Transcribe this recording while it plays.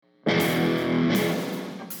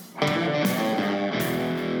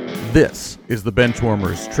This is the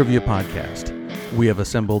Benchwarmers Trivia Podcast. We have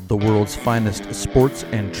assembled the world's finest sports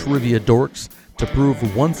and trivia dorks to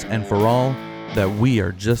prove once and for all that we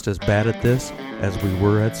are just as bad at this as we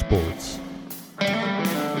were at sports.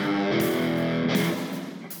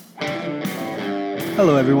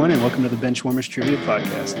 Hello, everyone, and welcome to the Benchwarmers Trivia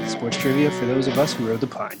Podcast, sports trivia for those of us who rode the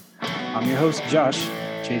pine. I'm your host, Josh,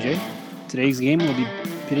 JJ. Today's game will be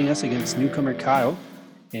pitting us against newcomer Kyle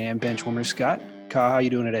and Benchwarmer Scott. Kyle, how you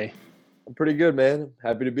doing today? I'm pretty good, man.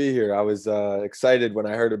 Happy to be here. I was excited when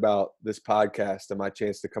I heard about this podcast and my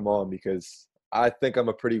chance to come on because I think I'm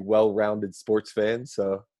a pretty well-rounded sports fan,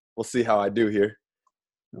 so we'll see how I do here.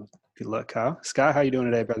 Good luck, Kyle. Scott, how you doing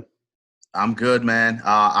today, brother? I'm good, man.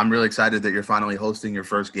 I'm really excited that you're finally hosting your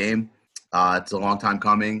first game. It's a long time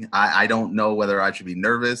coming. I don't know whether I should be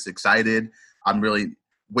nervous, excited. I'm really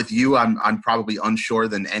with you. I'm probably unsure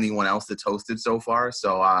than anyone else that's hosted so far.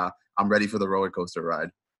 So I'm ready for the roller coaster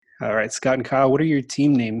ride. All right, Scott and Kyle, what is your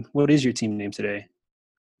team name today?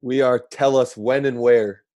 We are Tell Us When and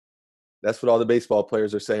Where. That's what all the baseball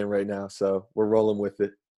players are saying right now, so we're rolling with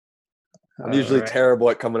it. I'm usually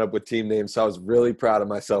terrible at coming up with team names, so I was really proud of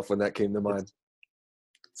myself when that came to mind.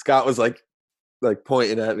 Scott was like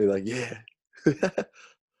pointing at me like, yeah.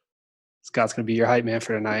 Scott's going to be your hype man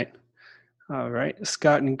for tonight. All right,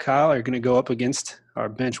 Scott and Kyle are going to go up against our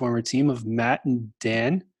Benchwarmer team of Matt and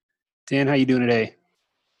Dan. Dan, how you doing today?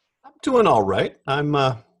 I'm doing all right. I'm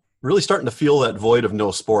really starting to feel that void of no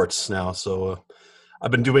sports now. So I've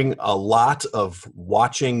been doing a lot of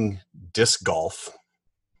watching disc golf.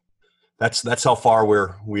 That's how far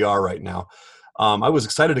we are right now. I was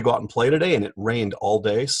excited to go out and play today, and it rained all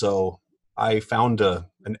day. So I found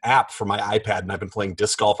an app for my iPad, and I've been playing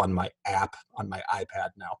disc golf on my app on my iPad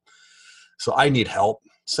now. So I need help.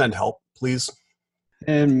 Send help, please.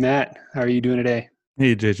 And Matt, how are you doing today?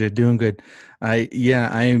 Hey JJ, doing good. I've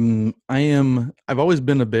always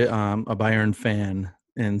been a Bayern fan,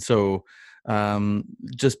 and so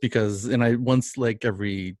just because, and I once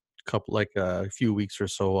every a few weeks or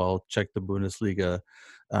so, I'll check the Bundesliga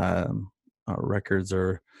records,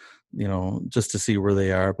 or just to see where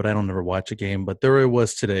they are, but I don't ever watch a game. But there I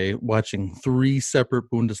was today watching 3 separate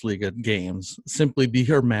Bundesliga games,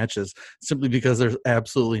 matches, simply because there's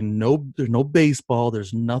absolutely no baseball,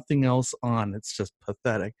 there's nothing else on. It's just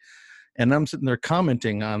pathetic. And I'm sitting there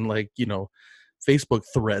commenting on Facebook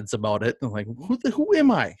threads about it. I'm like, who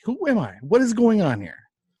am I? What is going on here?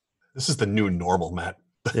 This is the new normal, Matt.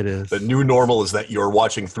 It is. The new normal is that you're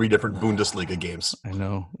watching 3 different Bundesliga games. I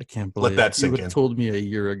know. I can't believe Let that sink in. If you would have told me a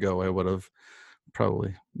year ago, I would have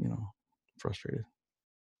probably, frustrated.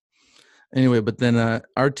 Anyway, but then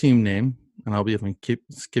our team name, and I'll be able to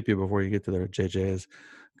skip you before you get to there, JJ, is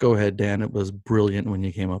go ahead, Dan. It was brilliant when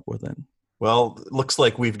you came up with it. Well, it looks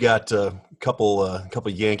like we've got a couple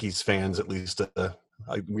Yankees fans at least.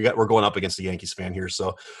 We're going up against a Yankees fan here,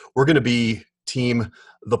 so we're going to be team.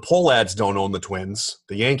 The Pohlads don't own the Twins.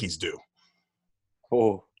 The Yankees do.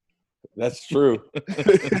 Oh, that's true.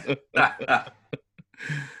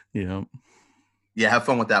 Yeah. Yeah, have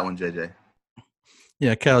fun with that one, JJ.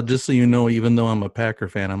 Yeah, Kyle, just so you know, even though I'm a Packer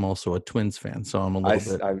fan, I'm also a Twins fan, so I'm a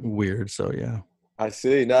little bit weird, so yeah. I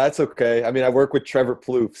see. No, that's okay. I mean, I work with Trevor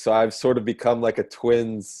Plouffe, so I've sort of become like a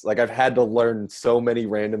Twins. I've had to learn so many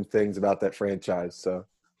random things about that franchise, so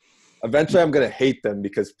eventually I'm going to hate them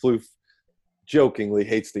because Plouffe jokingly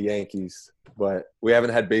hates the Yankees, but we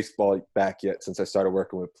haven't had baseball back yet since I started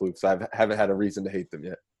working with Plouffe, so I haven't had a reason to hate them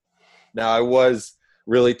yet. Now, I was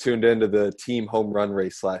really tuned into the team home run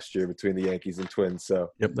race last year between the Yankees and Twins.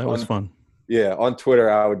 So yep, that was fun. Yeah, on Twitter,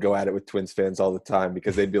 I would go at it with Twins fans all the time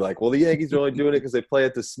because they'd be like, well, the Yankees are only doing it because they play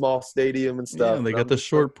at this small stadium and stuff. Yeah, they got the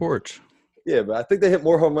short porch. Yeah, but I think they hit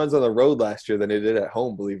more home runs on the road last year than they did at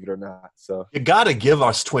home, believe it or not. So you got to give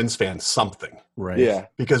us Twins fans something, right? Yeah,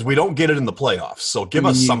 because we don't get it in the playoffs. So give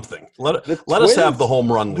us something. Let us have the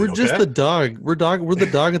home run lead. We're just the dog. We're the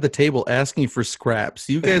dog at the table asking for scraps.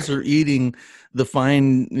 You guys are eating the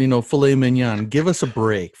fine, filet mignon. Give us a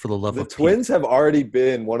break, for the love of the Twins have already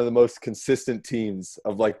been one of the most consistent teams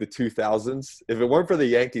of the 2000s. If it weren't for the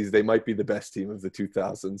Yankees, they might be the best team of the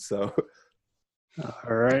 2000s. So.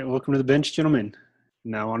 All right, welcome to the bench, gentlemen.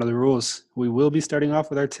 Now on to the rules. We will be starting off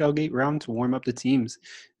with our tailgate round to warm up the teams.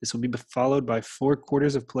 This will be followed by 4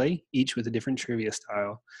 quarters of play, each with a different trivia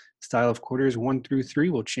style. Style of quarters 1 through 3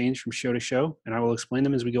 will change from show to show, and I will explain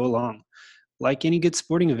them as we go along. Like any good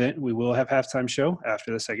sporting event, we will have halftime show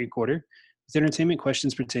after the second quarter with entertainment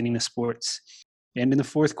questions pertaining to sports. And in the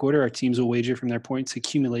fourth quarter, our teams will wager from their points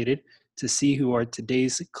accumulated to see who are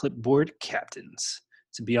today's clipboard captains,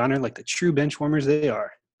 to be honored like the true bench warmers they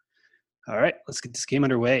are. All right, let's get this game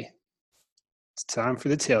underway. It's time for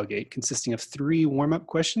the tailgate, consisting of 3 warm-up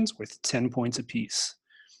questions worth 10 points apiece.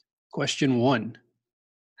 Question 1.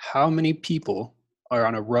 How many people are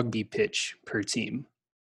on a rugby pitch per team?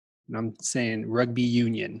 And I'm saying rugby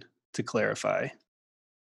union to clarify.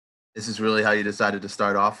 This is really how you decided to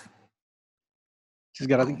start off? Just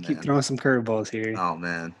got to Oh, keep man. throwing some curveballs here. Oh,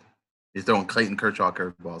 man. You're throwing Clayton Kershaw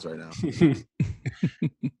curveballs right now.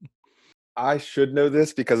 I should know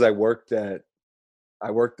this because I worked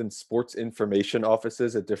in sports information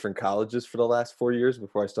offices at different colleges for the last 4 years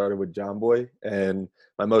before I started with Jomboy. And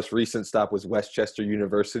my most recent stop was Westchester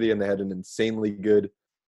University, and they had an insanely good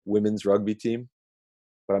women's rugby team.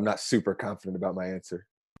 But I'm not super confident about my answer.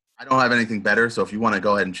 I don't have anything better, so if you want to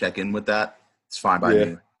go ahead and check in with that, it's fine by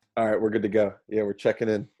me. All right, we're good to go. Yeah, we're checking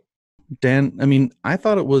in. Dan, I mean, I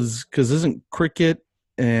thought it was because isn't cricket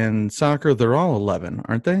and soccer, they're all 11,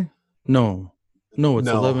 aren't they? No, it's No.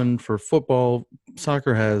 11 for football.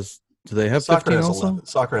 Soccer do they have Soccer 15 has also? 11.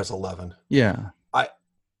 Soccer has 11. Yeah.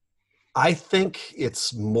 I think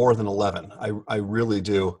it's more than 11. I really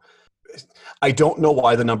do. I don't know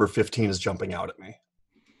why the number 15 is jumping out at me.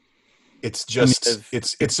 It's just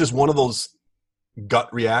it's just one of those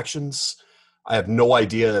gut reactions. I have no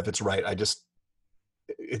idea if it's right.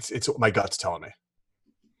 It's what my gut's telling me.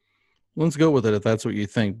 Let's go with it if that's what you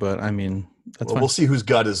think. But I mean, that's we'll see whose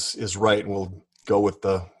gut is right, and we'll go with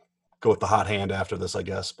the hot hand after this, I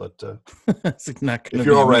guess. But if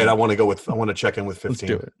you're all right, I want to check in with 15. Let's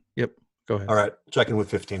do it. Yep. Go ahead. All right, check in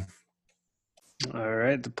with 15. All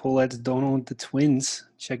right, the Polettes don't own the Twins.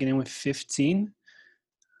 Checking in with 15.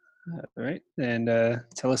 All right, and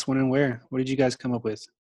tell us when and where. What did you guys come up with?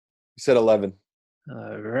 You said 11.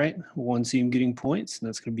 All right, one team getting points, and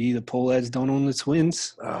that's going to be the Polettes don't own the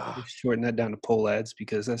Twins. Shorten that down to Polettes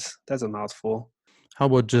because that's a mouthful. How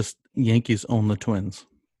about just Yankees own the Twins?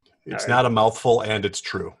 It's not a mouthful, and it's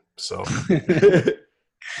true. So,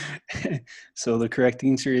 so the correct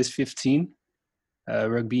answer is 15.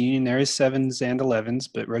 Rugby union, there is 7s and 11s,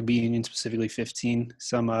 but rugby union specifically 15.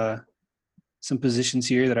 Some positions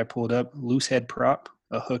here that I pulled up: loose head prop,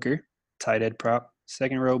 a hooker, tight head prop,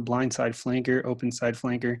 second row blind side flanker, open side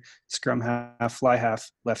flanker, scrum half, fly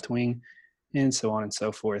half, left wing, and so on and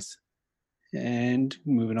so forth. And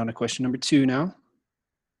moving on to question number 2 now.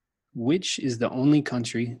 Which is the only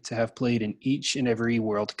country to have played in each and every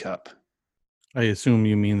World Cup? I assume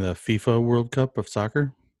you mean the FIFA World Cup of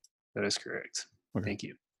soccer? That is correct. Okay. Thank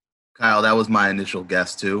you. Kyle, that was my initial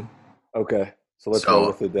guess too. Okay. So let's go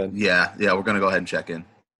with it then. Yeah, we're going to go ahead and check in.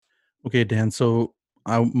 Okay, Dan. So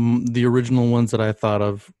the original ones that I thought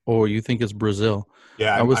of, you think it's Brazil.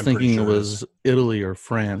 Yeah, I was thinking it was Italy or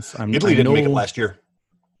France. Italy didn't make it last year.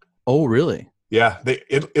 Oh, really? Yeah. There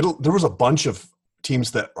was a bunch of teams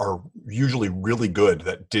that are usually really good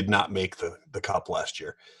that did not make the cup last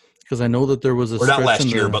year. Because I know that there was or not last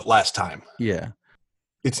year, but last time. Yeah.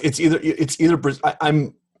 It's either Brazil.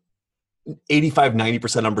 I'm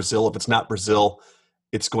 85-90% on Brazil. If it's not Brazil,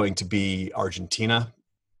 it's going to be Argentina.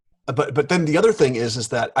 But then the other thing is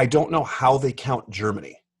that I don't know how they count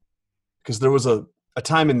Germany, because there was a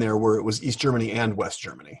time in there where it was East Germany and West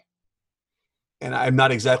Germany, and I'm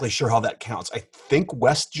not exactly sure how that counts. I think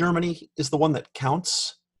West Germany is the one that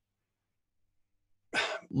counts.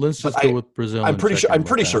 Let's just go with Brazil. I'm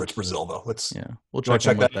pretty sure it's Brazil though. We'll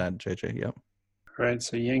check with that, JJ. Yep. All right,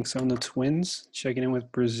 so Yanks on the Twins, checking in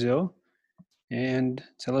with Brazil. And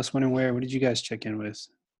tell us when and where. What did you guys check in with?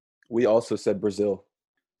 We also said Brazil.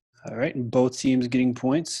 All right, and both teams getting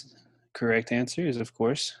points. Correct answer is, of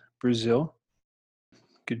course, Brazil.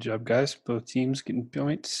 Good job, guys. Both teams getting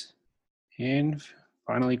points. And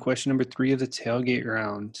finally, question number 3 of the tailgate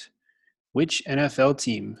round. Which NFL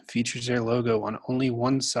team features their logo on only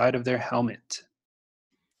one side of their helmet?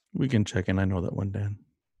 We can check in. I know that one, Dan.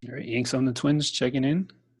 All right, Yanks on the Twins checking in.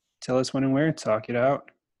 Tell us when and where. Talk it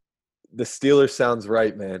out. The Steelers sounds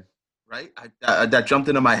right, man. Right? That jumped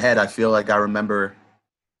into my head. I feel like I remember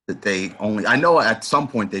that they only – I know at some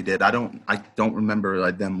point they did. I don't remember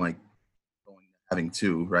like them like having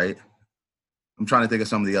 2, right? I'm trying to think of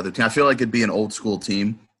some of the other teams. I feel like it'd be an old school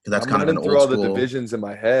team. That's kind of an old school. I'm running through all the divisions in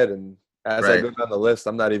my head, and as I go down the list,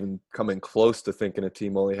 I'm not even coming close to thinking a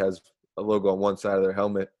team only has a logo on one side of their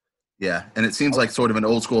helmet. Yeah, and it seems like sort of an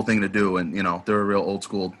old school thing to do, and, they're a real old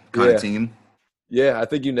school kind of team. Yeah, I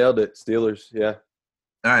think you nailed it. Steelers, yeah.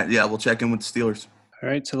 All right, yeah, we'll check in with the Steelers. All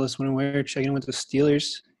right, tell us when and where. Checking in with the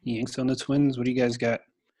Steelers. Yanks on the Twins. What do you guys got?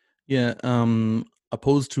 Yeah,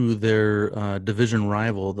 opposed to their division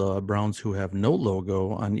rival, the Browns, who have no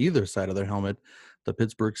logo on either side of their helmet, the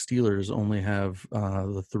Pittsburgh Steelers only have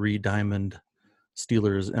the 3-diamond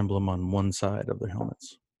Steelers emblem on one side of their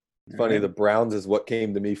helmets. It's funny, the Browns is what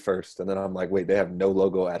came to me first, and then I'm like, wait, they have no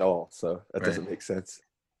logo at all, so that doesn't make sense.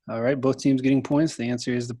 All right, both teams getting points. The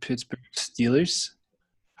answer is the Pittsburgh Steelers.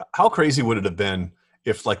 How crazy would it have been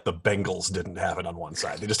if, like, the Bengals didn't have it on one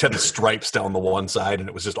side? They just had the stripes down the one side, and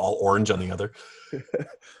it was just all orange on the other.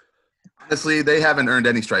 Honestly, they haven't earned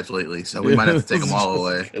any stripes lately, so we might have to take them all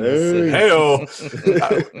away. Hey-o.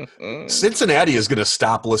 Cincinnati is going to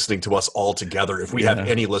stop listening to us altogether if we have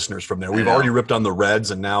any listeners from there. We've already ripped on the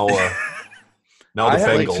Reds, and now the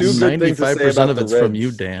Bengals. 95% of it's from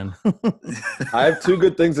you, Dan. I have two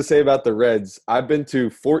good things to say about the Reds. I've been to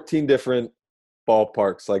 14 different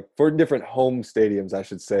ballparks, like 14 different home stadiums, I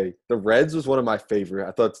should say. The Reds was one of my favorite.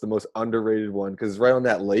 I thought it's the most underrated one because it's right on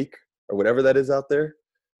that lake or whatever that is out there.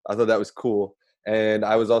 I thought that was cool. And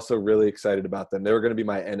I was also really excited about them. They were going to be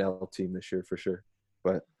my NL team this year for sure.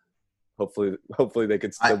 But hopefully they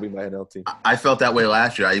could still be my NL team. I felt that way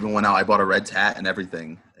last year. I even went out. I bought a Reds hat and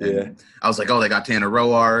everything. And I was like, oh, they got Tanner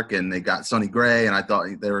Roark and they got Sonny Gray. And I thought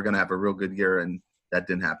they were going to have a real good year. And that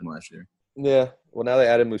didn't happen last year. Yeah. Well, now they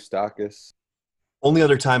added Moustakas. Only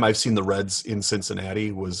other time I've seen the Reds in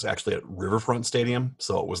Cincinnati was actually at Riverfront Stadium.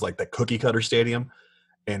 So it was like that cookie cutter stadium.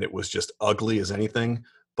 And it was just ugly as anything.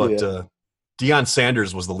 But Deion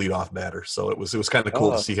Sanders was the leadoff batter, so it was kind of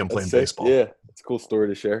cool to see him playing baseball. Yeah, it's a cool story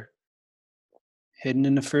to share. Heading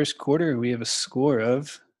in the first quarter, we have a score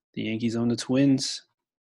of the Yankees own the Twins.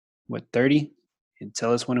 30? And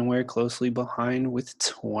tell us when and where. Closely behind with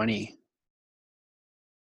 20.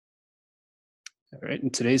 All right, in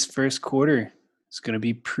today's first quarter, it's going to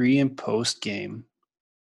be pre and post game.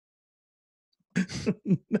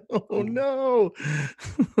 No,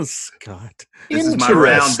 Scott. This is my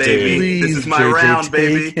round, baby. Please, this is my JJ, round,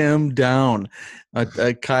 baby. Take him down.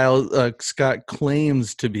 Scott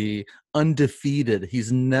claims to be undefeated.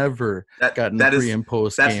 He's never gotten pre and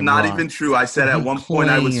post game. That's not wrong. even true. I said at one point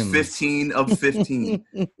I was 15 of 15.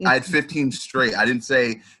 I had 15 straight. I didn't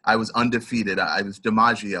say I was undefeated. I was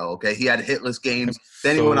DiMaggio. Okay, he had hitless games.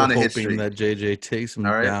 Then he went on a hit streak. Hoping that JJ takes him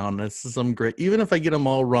down. This is some great. Even if I get them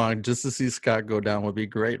all wrong, just to see Scott go down would be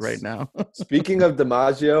great right now. Speaking of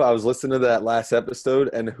DiMaggio, I was listening to that last episode,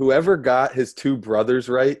 and whoever got his two brothers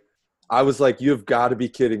right, I was like, "You have got to be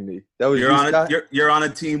kidding me!" That was you're on a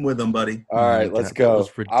team with him, buddy. All right, let's go.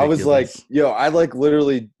 I was like, I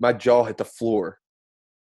literally my jaw hit the floor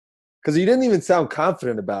because he didn't even sound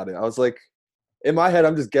confident about it. I was like, in my head,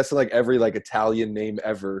 I'm just guessing like every like Italian name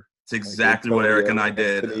ever. It's exactly what Eric and I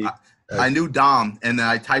did. I knew Dom, and then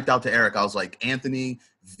I typed out to Eric. I was like, Anthony,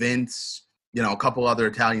 Vince, a couple other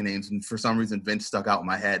Italian names, and for some reason, Vince stuck out in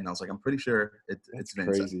my head, and I was like, I'm pretty sure it's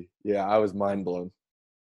Vince. Crazy. Yeah, I was mind blown.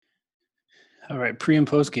 All right, pre and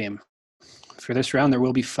post game. For this round, there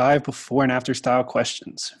will be 5 before and after style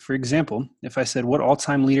questions. For example, if I said, what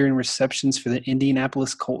all-time leader in receptions for the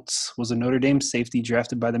Indianapolis Colts was a Notre Dame safety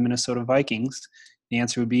drafted by the Minnesota Vikings, the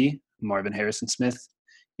answer would be Marvin Harrison Smith.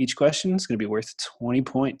 Each question is going to be worth 20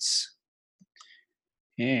 points.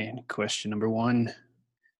 And question number 1.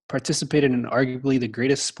 Participated in arguably the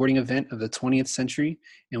greatest sporting event of the 20th century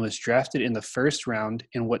and was drafted in the first round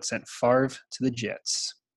in what sent Favre to the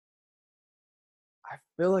Jets. I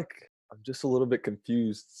feel like I'm just a little bit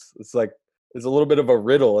confused. It's like it's a little bit of a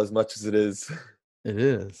riddle as much as it is. It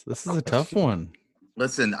is. This is a tough one.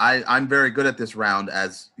 Listen, I'm very good at this round,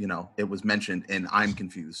 as it was mentioned, and I'm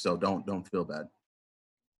confused. So don't feel bad.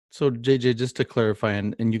 So JJ, just to clarify,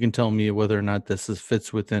 and you can tell me whether or not this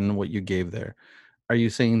fits within what you gave there. Are you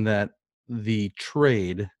saying that the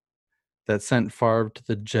trade that sent Favre to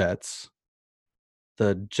the Jets,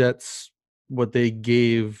 what they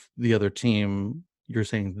gave the other team, you're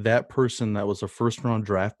saying that person that was a first-round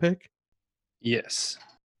draft pick? Yes.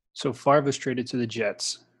 So Favre was traded to the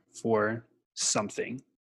Jets for something.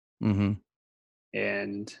 Mm-hmm.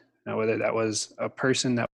 And now whether that was a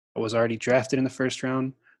person that was already drafted in the first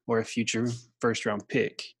round or a future first-round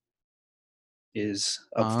pick is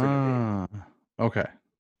up for debate. Okay.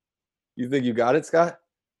 You think you got it, Scott?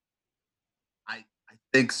 I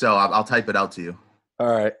think so. I'll type it out to you. All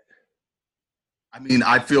right. I mean,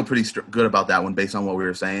 I feel pretty good about that one based on what we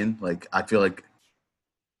were saying. Like, I feel like.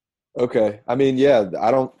 Okay. I mean, yeah,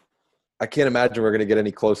 I can't imagine we're going to get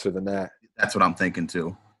any closer than that. That's what I'm thinking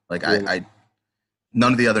too. Like, I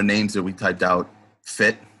none of the other names that we typed out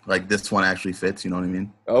fit. Like, this one actually fits. You know what I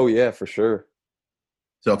mean? Oh, yeah, for sure.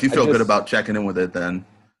 So if you feel good about checking in with it, then.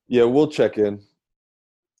 Yeah, we'll check in.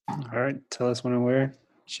 All right. Tell us when and where.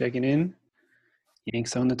 Checking in.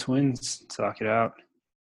 Yanks own the Twins. Talk it out.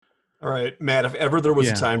 All right, Matt, if ever there was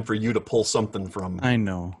a time for you to pull something from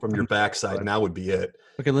your backside, now would be it.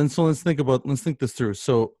 Okay, let's think this through.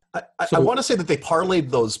 So I want to say that they parlayed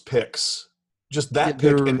those picks Just that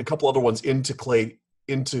pick and a couple other ones into Clay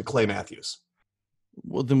Matthews.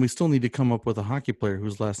 Well, then we still need to come up with a hockey player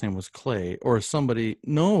whose last name was Clay or somebody.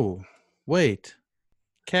 No, wait.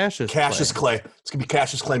 Cassius Clay. It's going to be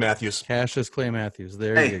Cassius Clay Matthews. Cassius Clay Matthews.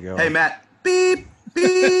 There you go. Hey, Matt. Beep,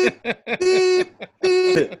 beep, beep,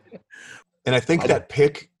 beep. And I think that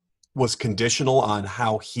pick was conditional on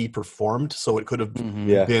how he performed. So it could have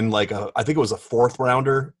been like I think it was a 4th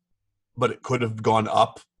rounder, but it could have gone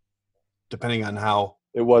up depending on how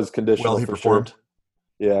it was conditional well he performed. Sure.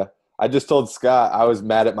 Yeah. I just told Scott I was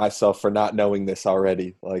mad at myself for not knowing this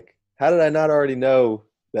already. Like, how did I not already know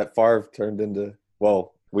that Favre turned into,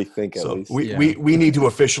 well, we think at least. We need to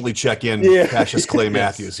officially check in Cassius Clay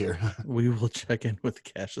Matthews here. We will check in with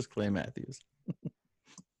Cassius Clay Matthews.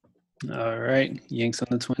 All right. Yanks on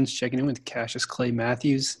the Twins checking in with Cassius Clay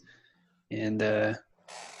Matthews. And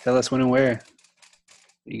tell us when and where.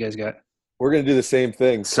 What you guys got? We're going to do the same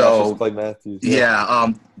thing. So, Cassius Clay Matthews.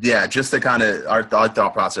 Just to kind of our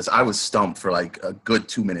thought process, I was stumped for like a good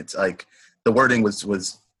 2 minutes. Like the wording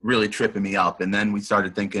was really tripping me up. And then we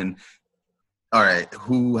started thinking, all right,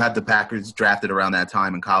 who had the Packers drafted around that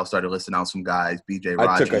time? And Kyle started listing out some guys, B.J. Raji.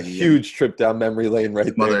 I took a huge trip down memory lane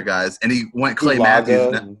right there. Other guys. And he went Clay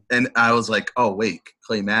Matthews. And I was like, oh, wait,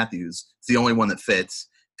 Clay Matthews. It's the only one that fits.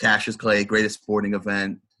 Cassius Clay, greatest sporting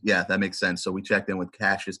event. Yeah, that makes sense. So we checked in with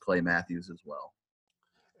Cassius Clay Matthews as well.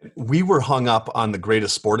 We were hung up on the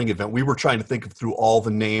greatest sporting event. We were trying to think through all the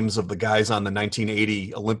names of the guys on the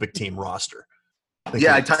 1980 Olympic team roster.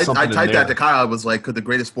 Yeah, I typed that to Kyle. I was like, could the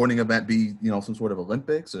greatest sporting event be, some sort of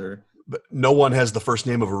Olympics or? But no one has the first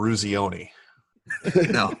name of Eruzione.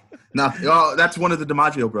 No. Oh, that's one of the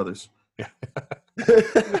DiMaggio brothers. Yeah.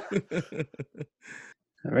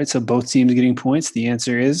 All right, so both teams getting points. The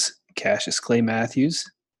answer is Cassius Clay Matthews.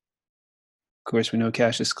 Of course, we know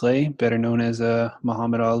Cassius Clay, better known as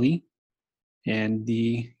Muhammad Ali. And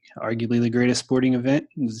arguably the greatest sporting event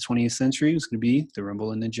in the 20th century was going to be the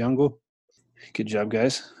Rumble in the Jungle. Good job,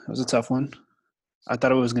 guys. That was a tough one. I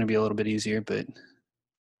thought it was going to be a little bit easier, but it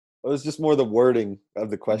was just more the wording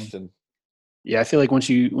of the question. Yeah, I feel like once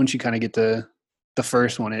you kind of get the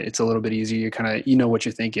first one, it's a little bit easier. You kind of know what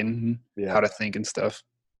you're thinking, how to think and stuff.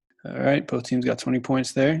 All right, both teams got 20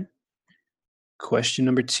 points there. Question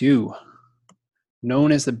number 2.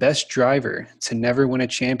 Known as the best driver to never win a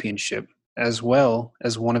championship, as well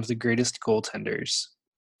as one of the greatest goaltenders.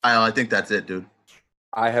 I think that's it, dude.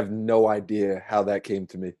 I have no idea how that came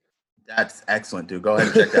to me. That's excellent, dude. Go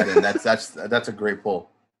ahead and check that in. That's a great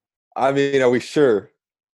pull. I mean, are we sure?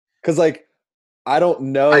 Because, I don't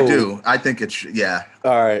know. I do. I think it's yeah.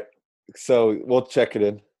 All right. So we'll check it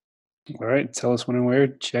in. All right. Tell us when and where.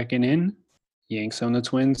 Checking in. Yanks on the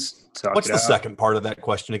Twins. What's the second part of that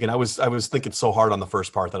question again? I was thinking so hard on the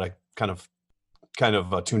first part that I kind of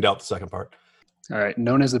tuned out the second part. All right.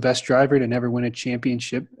 Known as the best driver to never win a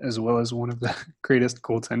championship, as well as one of the greatest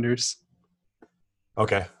goaltenders.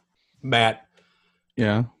 Okay. Matt.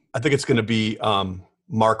 Yeah. I think it's going to be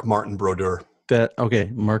Marc Martin Brodeur.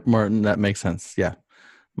 Marc Martin. That makes sense. Yeah.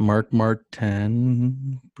 Marc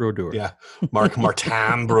Martin Brodeur. Yeah. Marc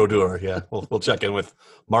Martin Brodeur. Yeah. We'll check in with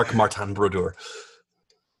Marc Martin Brodeur.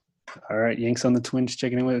 All right. Yanks on the Twins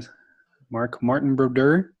checking in with Marc Martin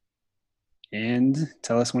Brodeur. And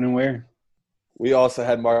tell us when and where. We also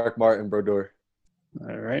had Marc Martin Brodeur.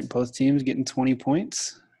 All right. Both teams getting 20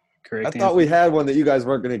 points. Correct. I thought we had one that you guys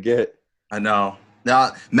weren't going to get. I know.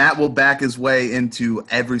 Now, Matt will back his way into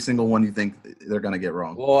every single one you think they're going to get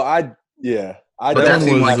wrong. Well, But that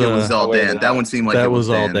seemed like it was all Dan. That one seemed like it was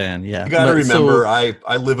all Dan. Dan, yeah. You got to remember,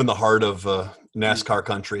 I live in the heart of NASCAR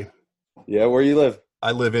country. Yeah, where you live?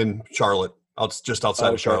 I live in Charlotte, just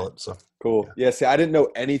outside of Charlotte. So cool. Yeah, see, I didn't know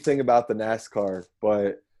anything about the NASCAR,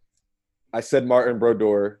 but I said Martin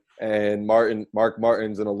Brodeur, and Mark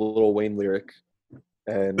Martin's in a Lil Wayne lyric,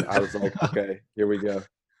 and I was like, okay, here we go.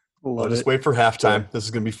 I'll just wait for halftime. This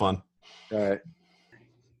is going to be fun. All right.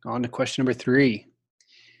 On to question number 3.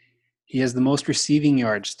 He has the most receiving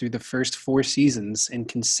yards through the first 4 seasons and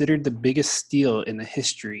considered the biggest steal in the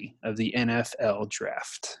history of the NFL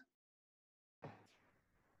draft.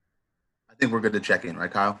 I think we're good to check in,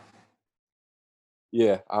 right, Kyle?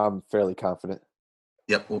 Yeah, I'm fairly confident.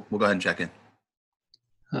 Yep, we'll go ahead and check in.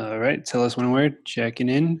 All right. Tell us when and where. Checking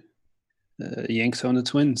in. Yanks on the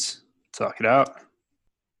Twins. Talk it out.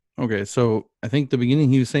 Okay, so I think the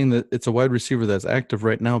beginning he was saying that it's a wide receiver that's active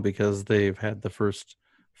right now because they've had the first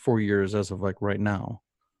 4 years as of right now.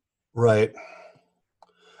 Right.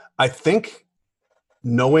 I think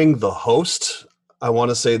knowing the host, I want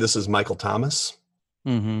to say this is Michael Thomas.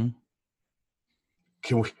 Mm-hmm.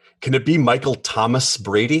 Can it be Michael Thomas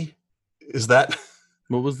Brady? Is that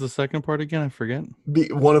What was the second part again? I forget.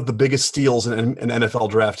 One of the biggest steals in NFL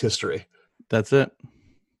draft history. That's it.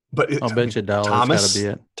 But I'll bet you $1 got to be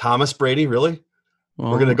it. Thomas Brady, really?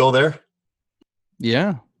 Well, We're going to go there?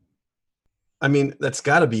 Yeah. I mean, that's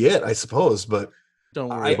got to be it, I suppose. But don't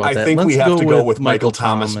worry about I that. think Let's we have to go with Michael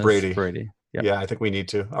Thomas Brady. Yep. Yeah, I think we need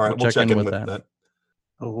to. All right, We'll check in with that.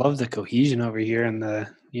 I love the cohesion over here and the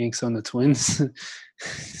Yanks on the Twins.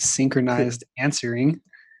 Synchronized answering.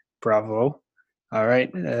 Bravo. All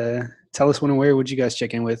right. Tell us when and where would you guys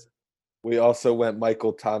check in with? We also went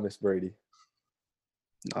Michael Thomas Brady.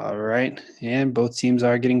 All right. And both teams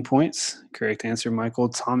are getting points. Correct answer, Michael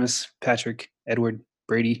Thomas Patrick Edward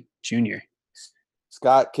Brady Jr.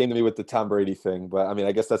 Scott came to me with the Tom Brady thing, but I mean,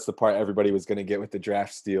 I guess that's the part everybody was going to get with the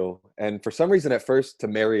draft steal. And for some reason at first,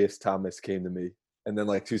 Tamarius Thomas came to me. And then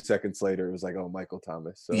like 2 seconds later, it was like, oh, Michael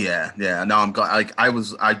Thomas. So. Yeah. No, I'm glad.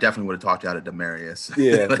 I definitely would have talked you out of Demarius.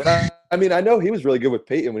 Yeah. But I mean, I know he was really good with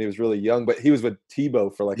Peyton when he was really young, but he was with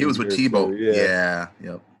Tebow for like he was with Tebow. Yeah.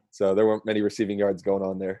 Yep. So there weren't many receiving yards going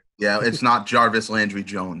on there. Yeah, it's not Jarvis Landry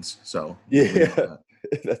Jones. So yeah,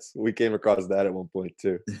 we came across that at one point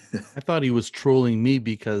too. I thought he was trolling me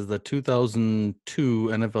because the 2002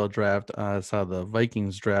 NFL draft, I saw the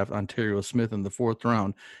Vikings draft Ontario Smith in the 4th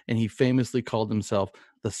round, and he famously called himself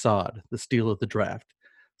the Sod, the steal of the draft.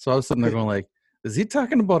 So I was sitting there going like, is he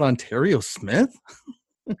talking about Ontario Smith?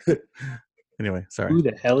 Anyway, sorry. Who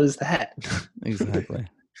the hell is that? Exactly.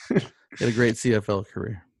 He had a great CFL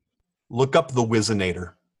career. Look up the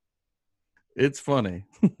Wizinator. It's funny.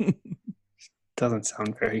 Doesn't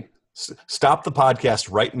sound very. Stop the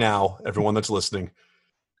podcast right now, everyone that's listening.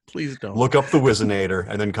 Please don't. Look up the Wizinator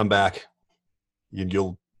and then come back.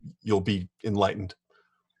 You'll be enlightened.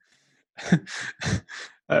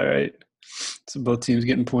 All right. So both teams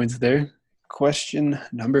getting points there. Question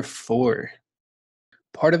number 4.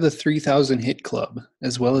 Part of the 3,000 hit club,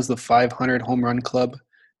 as well as the 500 home run club,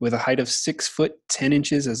 with a height of 6 foot 10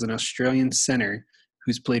 inches as an Australian center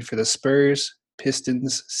who's played for the Spurs,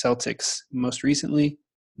 Pistons, Celtics, most recently,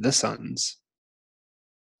 the Suns.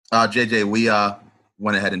 JJ, we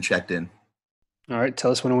went ahead and checked in. All right, tell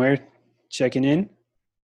us when and where. Checking in.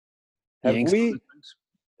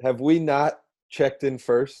 Have we not checked in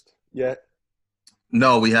first yet?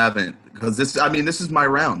 No, we haven't. Because this is my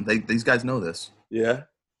round. These guys know this. Yeah.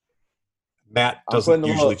 Matt doesn't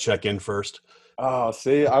usually check in first. Oh,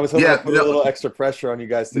 see, I was hoping to put a little extra pressure on you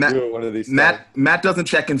guys to do it one of these times. Matt doesn't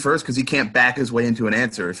check in first because he can't back his way into an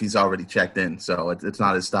answer if he's already checked in. So it's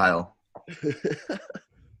not his style.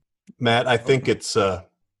 Matt, I think it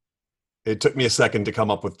took me a second to come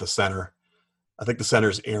up with the center. I think the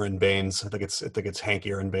center's Aaron Baines. I think it's Hank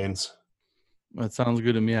Aaron Baines. That sounds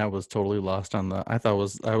good to me. I was totally lost on I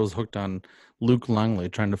was hooked on Luke Longley,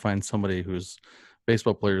 trying to find somebody whose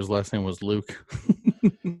baseball player's last name was Luke.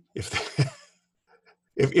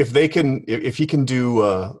 If he can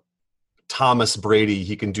do Thomas Brady,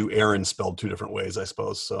 he can do Aaron spelled 2 different ways, I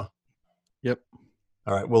suppose. So, yep.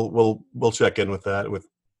 All right, we'll check in with that with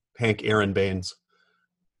Hank Aaron Baines.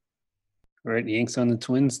 All right, Yanks on the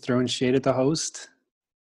Twins throwing shade at the host.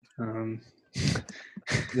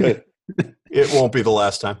 It won't be the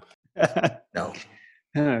last time. No.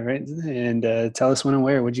 All right, and tell us when and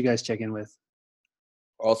where. What'd you guys check in with?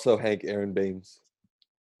 Also, Hank Aaron Baines.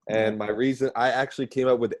 And my reason, I actually came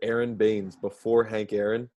up with Aaron Baines before Hank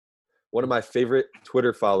Aaron. One of my favorite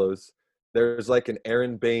Twitter follows, there's like an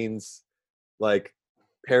Aaron Baines like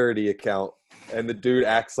parody account, and the dude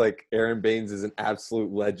acts like Aaron Baines is an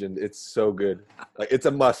absolute legend. It's so good. Like, it's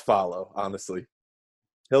a must follow, honestly.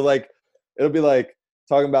 It'll be like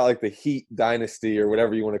talking about like the Heat dynasty or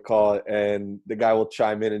whatever you want to call it, and the guy will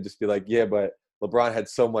chime in and just be like, yeah, but LeBron had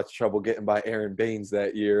so much trouble getting by Aaron Baines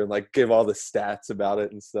that year, and like give all the stats about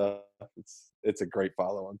it and stuff. It's a great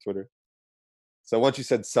follow on Twitter. So once you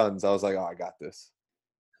said Suns, I was like, oh, I got this.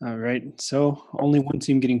 All right. So only one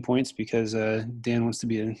team getting points because Dan wants to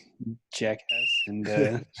be a jackass. And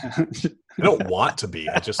I don't want to be.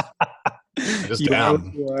 I just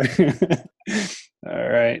am. All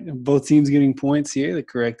right. Both teams getting points here. The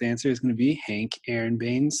correct answer is going to be Hank Aaron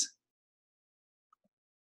Baines.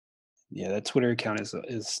 Yeah, that Twitter account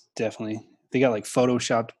is definitely – they got like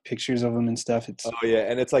photoshopped pictures of him and stuff. Oh,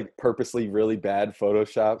 yeah, and it's like purposely really bad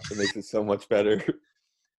Photoshop. It makes it so much better.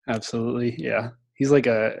 Absolutely, yeah. He's like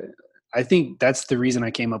I think that's the reason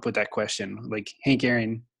I came up with that question. Like Hank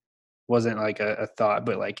Aaron wasn't like a thought,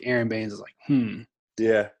 but like Aaron Baines is like,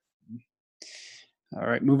 Yeah. All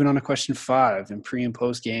right, moving on to question 5 in pre and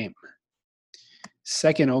post game.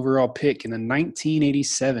 Second overall pick in the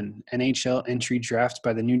 1987 NHL entry draft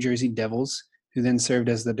by the New Jersey Devils, who then served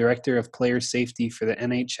as the director of player safety for the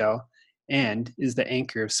NHL and is the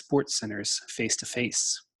anchor of Sports Center's Face to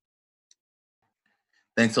Face?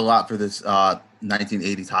 Thanks a lot for this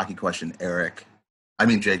 1980s hockey question, Eric. I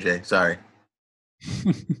mean, JJ, sorry.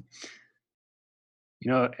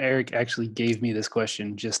 Eric actually gave me this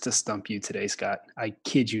question just to stump you today, Scott. I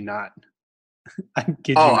kid you not.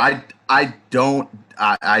 I don't.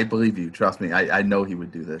 I believe you. Trust me. I know he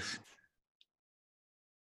would do this.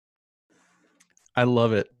 I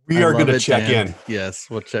love it. We are going to check in. Yes,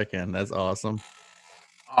 we'll check in. That's awesome.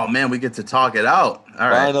 Oh man, we get to talk it out. All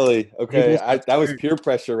right. Finally, okay. That was peer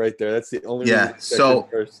pressure right there. That's the only reason. So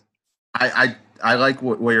I like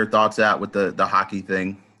where your thoughts at with the hockey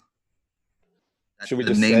thing. Should we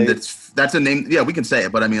just say that's a name? Yeah, we can say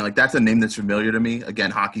it, but I mean, like, that's a name that's familiar to me.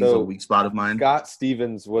 Again, hockey's a weak spot of mine. Scott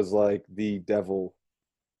Stevens was like the devil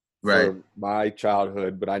for my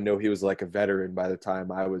childhood, but I know he was like a veteran by the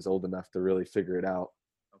time I was old enough to really figure it out.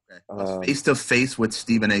 Okay. Face to face with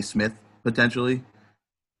Stephen A. Smith, potentially.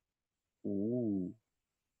 Ooh.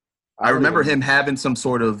 I remember him having some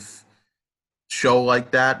sort of show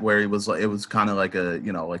like that where he was like, it was kind of like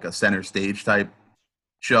a center stage type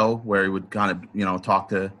show where he would kind of, talk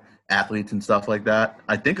to athletes and stuff like that.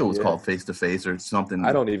 I think it was called Face to Face or something.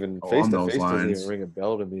 I don't even Face to Face doesn't even ring a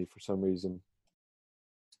bell to me for some reason.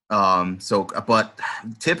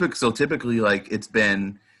 Typically, like, it's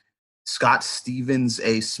been Scott Stevens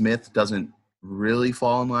A. Smith doesn't really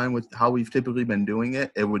fall in line with how we've typically been doing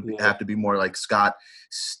it. It would have to be more like Scott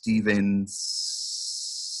Stevens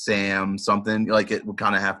Sam something. Like, it would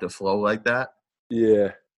kind of have to flow like that.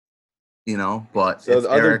 Yeah. But so the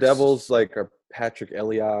other Devils like are Patrick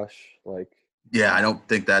Eliash, like. Yeah, I don't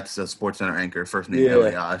think that's a Sports Center anchor. First name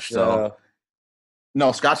Eliash. So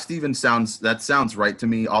no, Scott Stevens sounds right to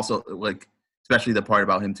me. Also, like, especially the part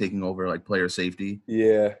about him taking over like player safety.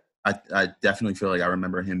 Yeah, I definitely feel like I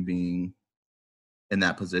remember him being in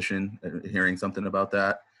that position, hearing something about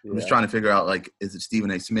that. I'm just trying to figure out, like, is it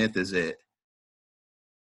Stephen A. Smith? Is it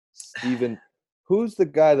Steven? Who's the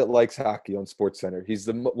guy that likes hockey on Sports Center? He's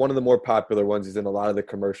one of the more popular ones. He's in a lot of the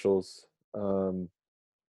commercials.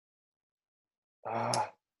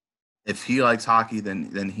 If he likes hockey,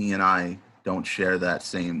 then he and I don't share that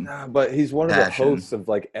same. But he's one of passion. the hosts of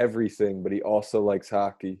like everything, but he also likes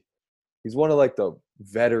hockey. He's one of like the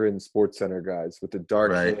veteran Sports Center guys with the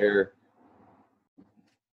dark hair.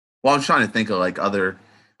 Well, I was trying to think of like other.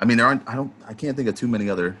 I mean, I can't think of too many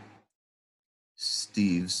other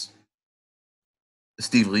Steves.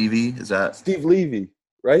 Steve Levy, is that Steve Levy,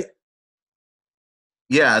 right?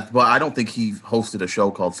 Yeah, but I don't think he hosted a show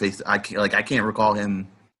called I can't recall him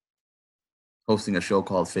hosting a show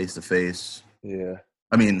called Face to Face. Yeah.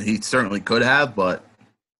 I mean, he certainly could have, but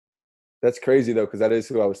that's crazy though, because that is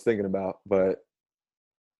who I was thinking about. But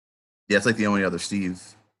yeah, it's like the only other Steve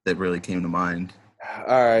that really came to mind.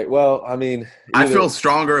 All right. Well, I mean, I feel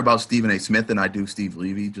stronger about Stephen A. Smith than I do Steve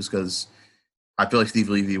Levy, just because I feel like Steve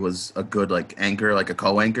Levy was a good like anchor, like a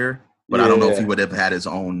co-anchor, but I don't know if he would have had his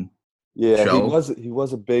own show. He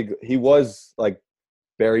was like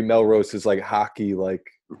Barry Melrose's like hockey like.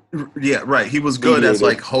 Yeah, right. He was good as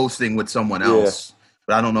like hosting with someone else,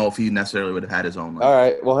 but I don't know if he necessarily would have had his own. Like, all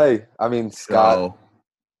right. Well, hey, I mean, Scott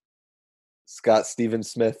Stephen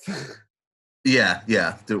Smith. Yeah.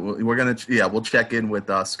 We'll check in with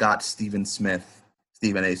Scott Stephen Smith,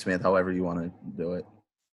 Stephen A. Smith, however you want to do it.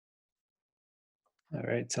 All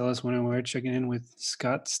right. Tell us when we're checking in with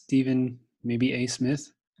Scott Stephen, maybe A.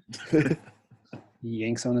 Smith.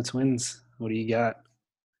 Yanks on the Twins. What do you got?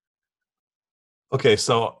 Okay,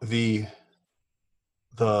 so the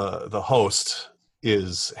host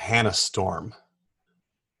is Hannah Storm.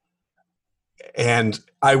 And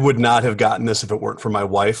I would not have gotten this if it weren't for my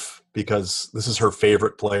wife, because this is her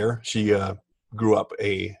favorite player. She grew up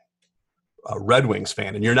a Red Wings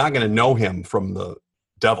fan, and you're not going to know him from the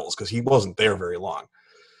Devils because he wasn't there very long.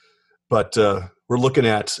 But we're looking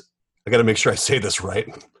at, I got to make sure I say this right,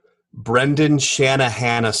 Brendan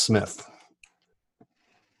Shanahan Smith.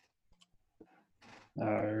 All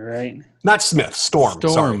right. Not Smith, Storm.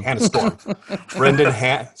 Sorry, Hannah Storm. Brendan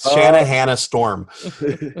Shanahan Storm.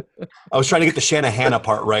 I was trying to get the Shanahan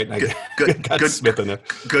part right, and I got Smith in it.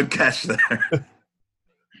 Good catch there.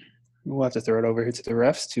 We'll have to throw it over here to the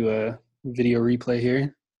refs to a video replay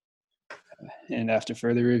here. And after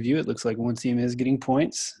further review, it looks like one team is getting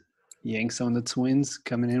points. Yanks on the Twins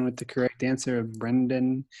coming in with the correct answer of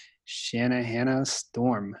Brendan Shanahan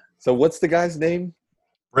Storm. So what's the guy's name?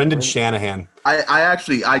 Brendan Shanahan.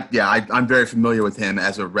 I'm very familiar with him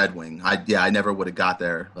as a Red Wing. I never would have got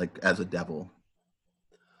there like as a Devil.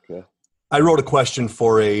 Okay. I wrote a question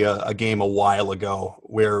for a game a while ago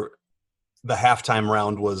where the halftime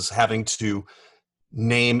round was having to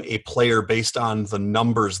name a player based on the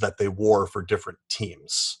numbers that they wore for different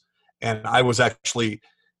teams. And I was actually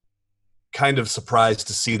kind of surprised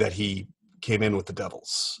to see that he came in with the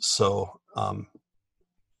Devils. So,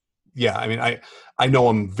 yeah, I mean, I know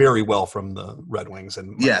him very well from the Red Wings,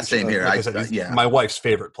 and Same here. Like I said, he's my wife's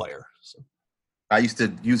favorite player. So. I used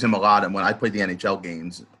to use him a lot, and when I played the NHL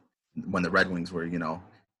games, when the Red Wings were,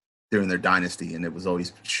 during their dynasty, and it was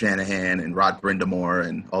always Shanahan and Rod Brindamore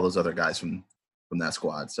and all those other guys from that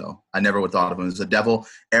squad. So I never would have thought of him as a Devil.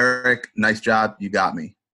 Eric, nice job. You got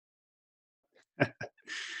me.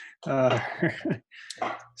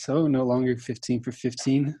 So no longer 15 for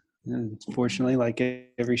 15. Unfortunately, like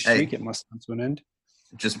every streak, it must come to an end.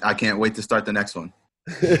 I can't wait to start the next one.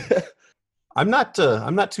 I'm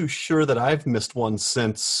not too sure that I've missed one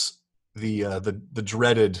since the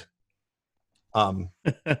dreaded. I'm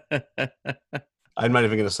not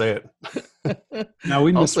even going to say it. No,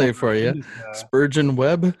 I'll say it for you. Spurgeon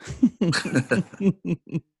Webb.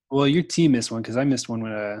 Well, your team missed one because I missed one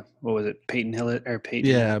when what was it? Peyton Hillett or Peyton?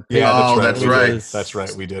 Yeah. That's right. That's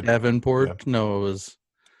right. We did. Davenport. Yeah. No, it was.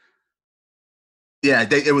 Yeah,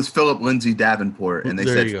 it was Philip Lindsay Davenport, and they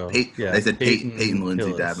There said you go. they said Peyton Lindsay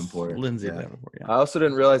Hillis. Davenport. Lindsay Yeah. Davenport. Yeah. I also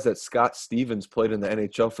didn't realize that Scott Stevens played in the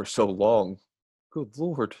NHL for so long. Good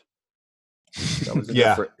Lord. That was in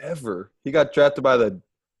there forever. He got drafted by the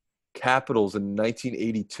Capitals in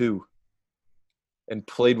 1982 and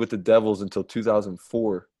played with the Devils until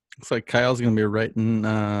 2004. Looks like Kyle's going to be writing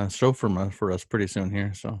show for us pretty soon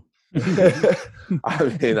here. So,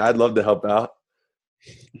 I mean, I'd love to help out.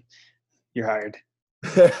 You're hired.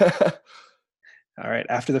 All right.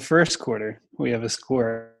 After the first quarter, we have a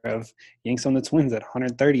score of Yanks on the Twins at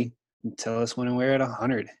 130. Tell us when and where at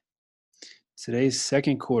 100. Today's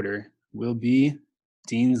second quarter will be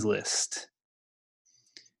Dean's List.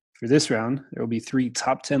 For this round, there will be 3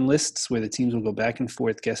 top 10 lists where the teams will go back and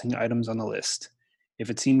forth guessing items on the list. If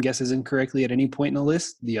a team guesses incorrectly at any point in the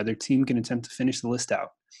list, the other team can attempt to finish the list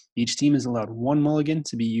out. Each team is allowed 1 mulligan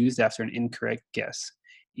to be used after an incorrect guess.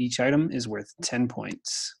 Each item is worth 10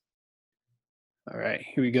 points. All right,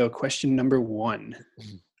 here we go. Question number 1.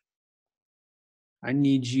 I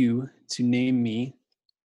need you to name me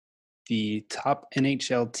the top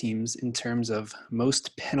NHL teams in terms of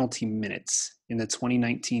most penalty minutes in the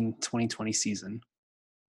 2019-2020 season.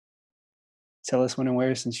 Tell us when and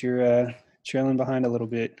where, since you're trailing behind a little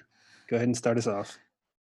bit. Go ahead and start us off.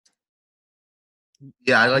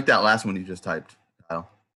 Yeah, I like that last one you just typed, Kyle.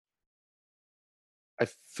 I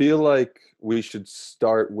feel like we should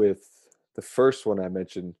start with the first one I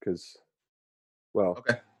mentioned because,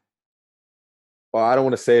 okay. Well, I don't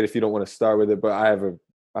want to say it if you don't want to start with it, but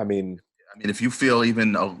I mean, if you feel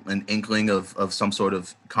even an inkling of some sort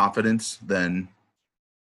of confidence, then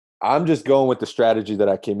I'm just going with the strategy that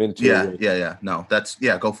I came into. Yeah. No,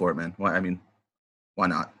 go for it, man. Why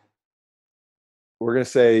not? We're going to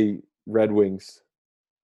say Red Wings.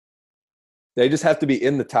 They just have to be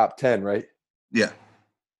in the top 10, right? Yeah.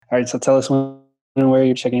 All right, so tell us when and where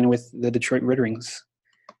you're checking in with the Detroit Red Wings.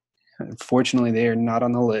 Unfortunately, they are not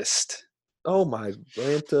on the list. Oh, my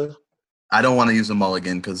Ranta. I don't want to use a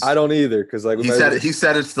mulligan because I don't either. Because he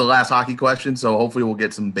said it's the last hockey question, so hopefully we'll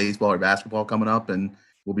get some baseball or basketball coming up, and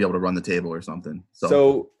we'll be able to run the table or something.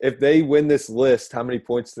 So if they win this list, how many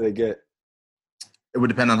points do they get? It would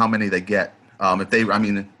depend on how many they get.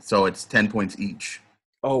 So it's 10 points each.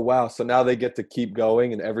 Oh, wow. So now they get to keep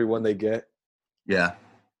going, and everyone they get? Yeah.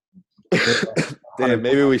 Damn,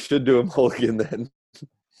 maybe we should do a mulligan then.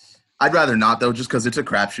 I'd rather not, though, just because it's a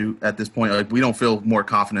crapshoot at this point. Like, we don't feel more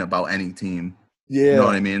confident about any team. Yeah. You know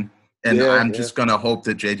what I mean? And I'm just going to hope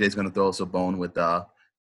that JJ's going to throw us a bone with the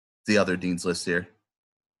other Dean's List here.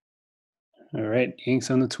 All right,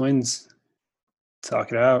 Yanks on the Twins.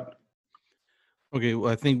 Talk it out. Okay,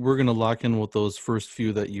 well, I think we're going to lock in with those first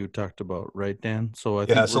few that you talked about, right, Dan? So I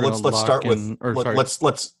think let's start with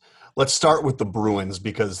let's start with the Bruins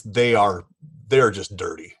because they're just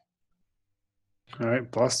dirty. All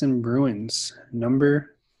right, Boston Bruins,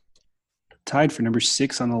 tied for number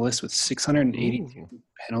 6 on the list with 682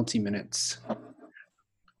 penalty minutes.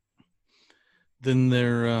 Then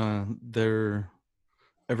their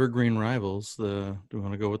evergreen rivals. Do we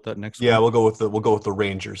want to go with that next one? Yeah, we'll go with the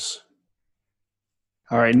Rangers.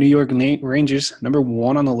 All right, New York Rangers, number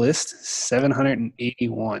 1 on the list,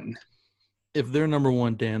 781. If they're number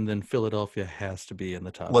 1, Dan, then Philadelphia has to be in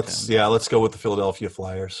the top 10. Let's go with the Philadelphia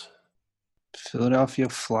Flyers. Philadelphia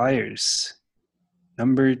Flyers,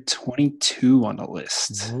 number 22 on the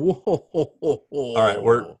list. Whoa! All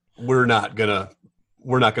right, we're not gonna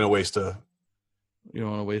waste a You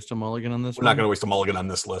don't want to waste a mulligan on this We're one? not going to waste a mulligan on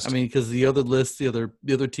this list. I mean, because the other list, the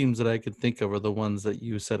other teams that I could think of are the ones that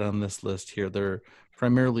you said on this list here. They're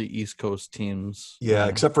primarily East Coast teams. Yeah,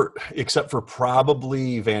 except for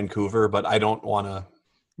probably Vancouver, but I don't want to.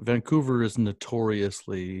 Vancouver is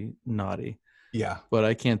notoriously naughty. Yeah, but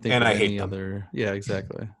I can't think and of I any hate them. other. Yeah,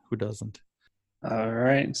 exactly. Who doesn't? All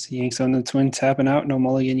right. So Yanks on the Twin tapping out. No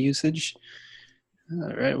mulligan usage.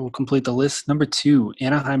 All right. We'll complete the list. Number 2,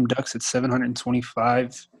 Anaheim Ducks at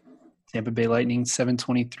 725. Tampa Bay Lightning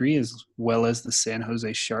 723, as well as the San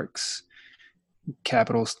Jose Sharks.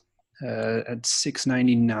 Capitals at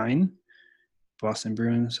 699. Boston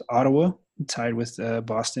Bruins, Ottawa tied with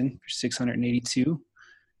Boston for 682.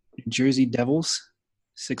 New Jersey Devils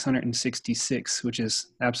 666, which is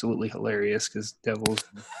absolutely hilarious because Devils,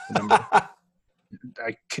 the number,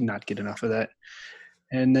 I could not get enough of that.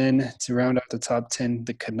 And then to round out the top 10,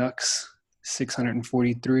 the Canucks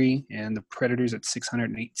 643 and the Predators at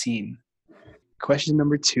 618. Question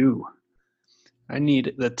number 2. I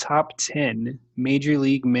need the top 10 Major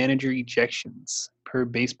League Manager ejections per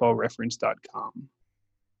baseballreference.com.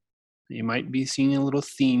 You might be seeing a little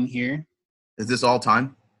theme here. Is this all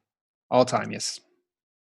time? All time, yes.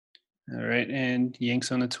 All right, and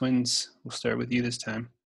Yanks on the Twins. We'll start with you this time.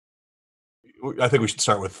 I think we should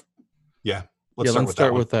start with, let's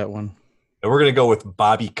start with that one. And we're going to go with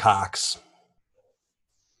Bobby Cox.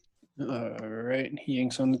 All right,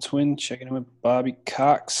 Yanks on the Twin. Checking in with Bobby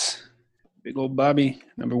Cox. Big old Bobby,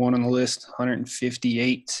 number 1 on the list,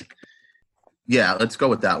 158. Yeah, let's go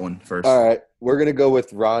with that one first. All right. We're going to go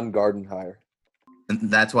with Ron Gardenhire. And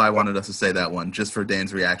that's why I wanted us to say that one, just for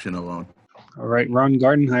Dan's reaction alone. All right, Ron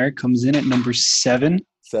Gardenhire comes in at number 7.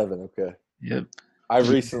 7, okay. Yep. I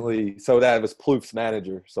recently – so that was Plouf's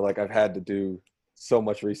manager. So, I've had to do so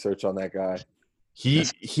much research on that guy.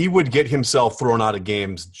 He would get himself thrown out of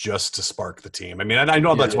games just to spark the team. I mean, I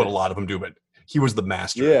know that's what a lot of them do, but he was the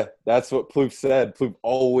master. Yeah, that's what Plouf said. Plouf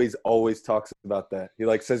always talks about that. He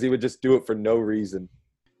says he would just do it for no reason.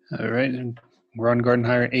 All right, and Ron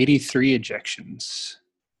Gardenhire, 83 ejections.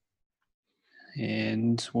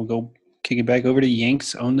 And we'll go kick it back over to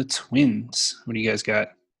Yanks on the Twins. What do you guys got?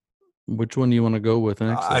 Which one do you want to go with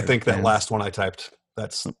next? I think that last one I typed.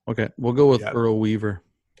 That's okay. We'll go with Earl Weaver.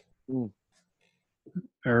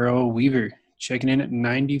 Earl Weaver checking in at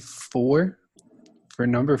 94 for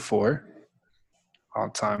number 4. All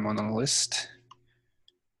time on the list.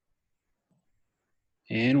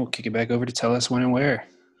 And we'll kick it back over to tell us when and where.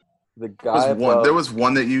 The guy there was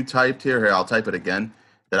one that you typed here. Here, I'll type it again.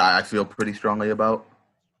 That I feel pretty strongly about.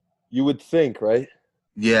 You would think, right?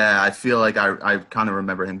 Yeah, I feel like I kind of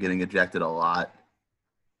remember him getting ejected a lot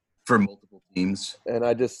for multiple teams. And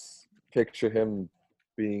I just picture him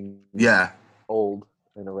being old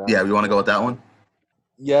and around. Yeah, we want to go with that one?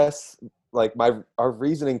 Yes. Our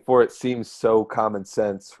reasoning for it seems so common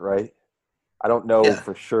sense, right? I don't know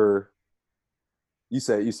for sure. You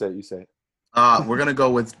say it. We're going to go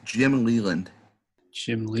with Jim Leland.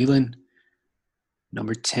 Jim Leland,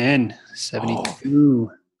 number 10,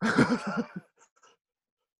 72.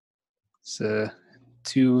 It's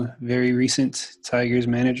 2 very recent Tigers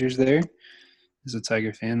managers there. As a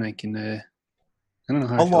Tiger fan, I can I don't know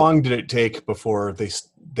how long did it take before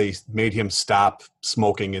they made him stop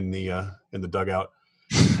smoking in the dugout?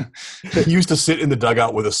 He used to sit in the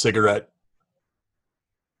dugout with a cigarette.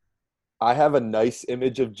 I have a nice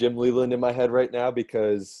image of Jim Leland in my head right now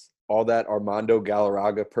because all that Armando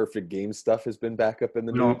Galarraga perfect game stuff has been back up in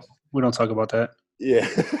the news. We don't talk about that. Yeah.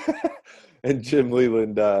 And Jim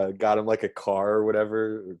Leland got him a car or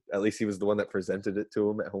whatever. At least he was the one that presented it to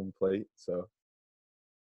him at home plate. So.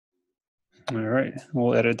 All right.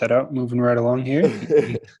 We'll edit that out. Moving right along here.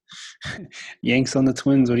 Yanks on the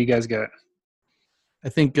Twins. What do you guys got? I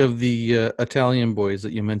think of the Italian boys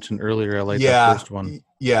that you mentioned earlier. I like that first one.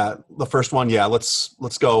 Yeah, the first one. Yeah, let's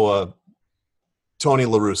go Tony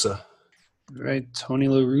La Russa. All right, Tony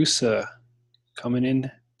La Russa coming in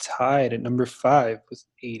tied at number 5 with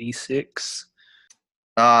 86.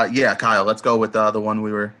 Yeah, Kyle, let's go with the one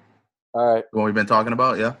we were all right. The one we've been talking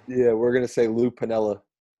about, yeah? Yeah, we're going to say Lou Piniella.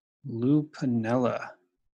 Lou Piniella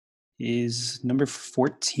is number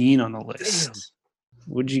 14 on the list. Damn.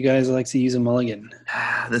 Would you guys like to use a mulligan?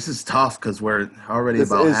 This is tough because we're already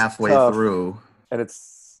about halfway through. And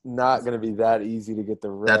it's not going to be that easy to get the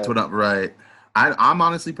red. That's what I'm right. I'm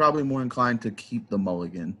honestly probably more inclined to keep the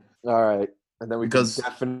mulligan. All right. And then we can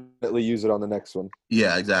definitely use it on the next one.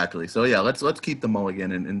 Yeah, exactly. So, yeah, let's keep the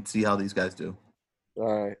mulligan and see how these guys do.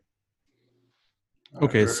 All right.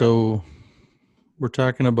 Okay, so we're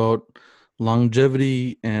talking about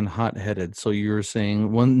longevity and hot-headed. So you were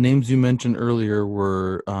saying names you mentioned earlier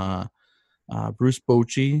were Bruce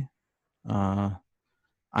Bochy.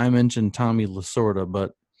 I mentioned Tommy Lasorda,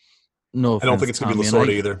 but no offense, I don't think it's going to be Tommy,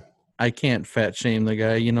 Lasorda either. I can't fat shame the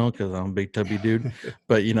guy, because I'm a big tubby dude.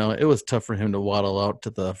 But it was tough for him to waddle out to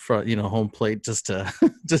the front, home plate just to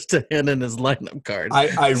hand in his lineup card.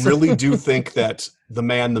 I really do think that the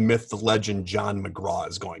man, the myth, the legend, John McGraw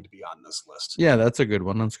is going to be on this list. Yeah, that's a good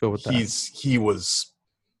one. Let's go with that. He was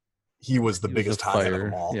the biggest hothead of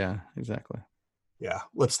them all. Yeah, exactly. Yeah,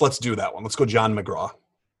 let's do that one. Let's go John McGraw.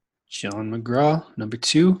 John McGraw, number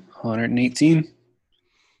 2, 118.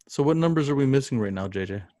 So what numbers are we missing right now,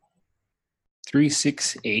 JJ?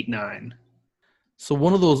 3689. So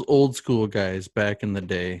one of those old school guys back in the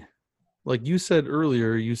day, like you said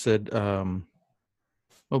earlier, Bruce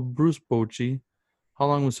Bochy. How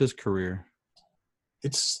long was his career?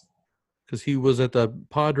 It's because he was at the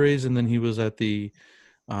Padres and then he was at the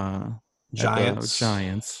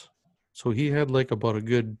Giants. So he had like about a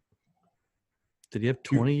good. Did he have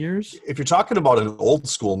 20 years? If you're talking about an old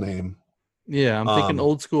school name. Yeah, I'm thinking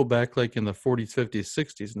old school back like in the 40s, 50s,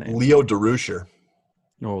 60s name. Leo DeRuscher.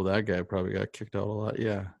 Oh, that guy probably got kicked out a lot.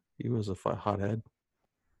 Yeah, he was a hothead.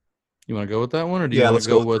 You want to go with that one, or do you want to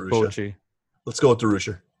go with Bochy? Let's go with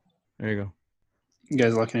DeRuscher. There you go. You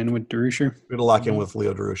guys locking in with DeRuscher? We're going to lock in with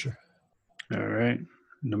Leo DeRuscher. All right.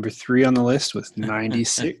 Number 3 on the list with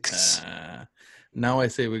 96. Now I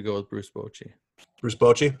say we go with Bruce Bochy. Bruce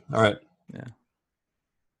Bochy? All right. Yeah.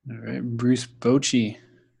 All right. Bruce Bochy.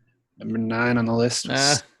 Number 9 on the list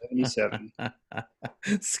with 77.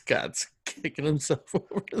 Scott's kicking himself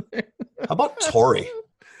over there. How about Torrey?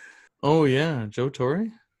 Oh, yeah. Joe Torre?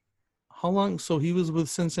 How long? So he was with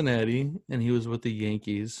Cincinnati and he was with the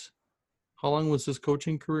Yankees. How long was his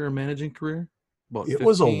coaching career, managing career? About it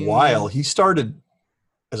was a while. He started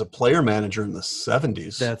as a player manager in the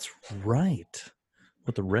 70s. That's right.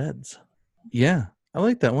 With the Reds. Yeah. I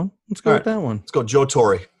like that one. Let's go with that one. Let's go Joe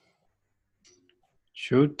Torre.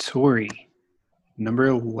 Joe Torre. Number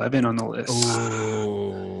 11 on the list.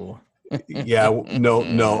 Oh. Yeah.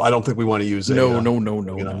 No. I don't think we want to use it. No.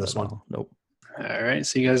 On this one. Nope. All right.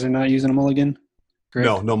 So you guys are not using a mulligan? Greg?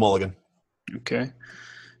 No mulligan. Okay.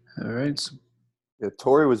 All right. So Yeah,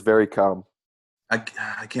 Torrey was very calm. I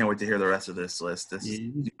can't wait to hear the rest of this list.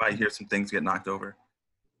 You might hear some things get knocked over.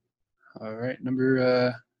 all right.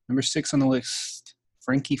 Number 6 on the list.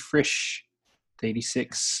 Frankie Frisch,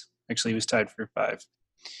 86. Actually, he was tied for 5.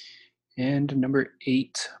 And number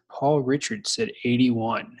 8, Paul Richards at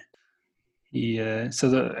 81. So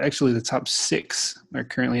the top 6 are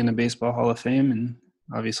currently in the Baseball Hall of Fame, and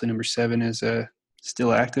obviously number 7 is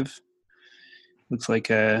still active. Looks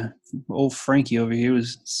like old Frankie over here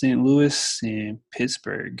was St. Louis and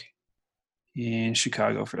Pittsburgh and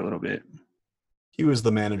Chicago for a little bit. He was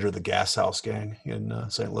the manager of the Gas House Gang in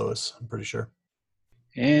St. Louis, I'm pretty sure.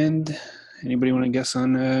 And anybody want to guess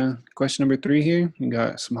on question number 3 here? We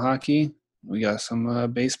got some hockey. We got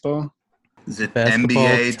some baseball. Is it Basketball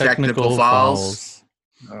NBA technical fouls?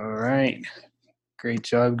 All right. Great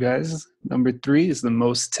job, guys. Number 3 is the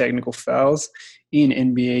most technical fouls in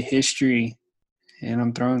NBA history. And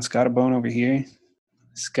I'm throwing Scott a bone over here.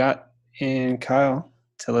 Scott and Kyle,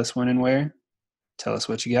 tell us when and where. Tell us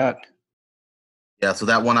what you got. Yeah, so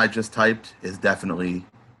that one I just typed is definitely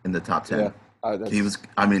in the top 10. Yeah,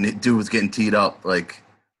 dude was getting teed up like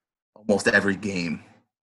almost every game.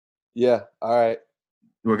 Yeah, all right.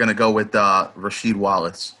 We're going to go with Rasheed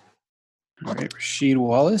Wallace. All right, Rasheed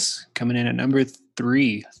Wallace coming in at number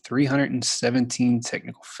 3, 317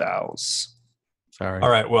 technical fouls. Sorry.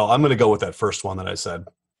 All right, well, I'm going to go with that first one that I said.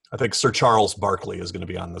 I think Sir Charles Barkley is going to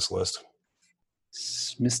be on this list.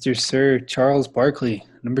 Mr. Sir Charles Barkley,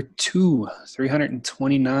 number 2,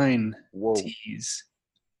 329 T's.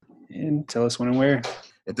 And tell us when and where.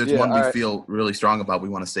 If there's one we feel really strong about, we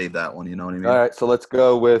want to save that one. You know what I mean? All right, so let's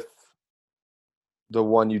go with the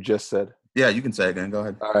one you just said. Yeah, you can say it again. Go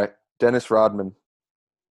ahead. All right, Dennis Rodman.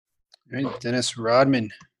 All right, Dennis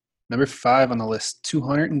Rodman, number 5 on the list,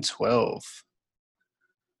 212.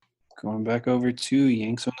 Going back over to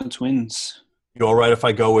Yanks on the Twins. You all right if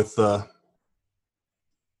I go with the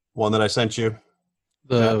one that I sent you?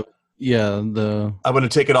 I'm going to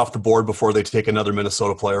take it off the board before they take another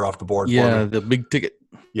Minnesota player off the board. Yeah, the big ticket.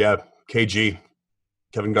 Yeah, KG,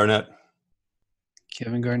 Kevin Garnett.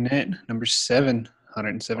 Kevin Garnett, number 7,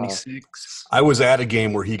 176. I was at a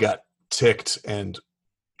game where he got ticked and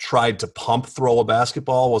tried to pump throw a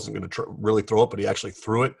basketball. Wasn't going to really throw it, but he actually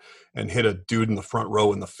threw it and hit a dude in the front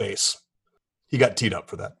row in the face. He got teed up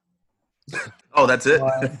for that. Oh, that's it?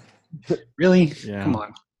 Really? Yeah. Come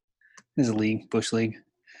on. This is a league, Bush League.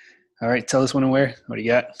 All right, tell us when and where. What do you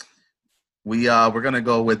got? We're going to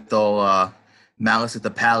go with the Malice at the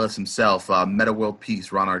Palace himself, Meta World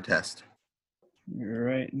Peace, Ron Artest. You're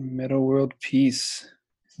right. Middle World Peace,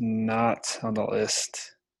 not on the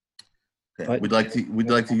list. Okay. But We'd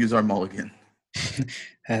like to use our mulligan.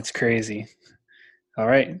 that's crazy. All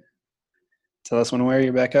right. Tell us when and where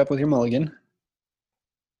you're back up with your mulligan.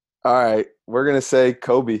 All right, we're gonna say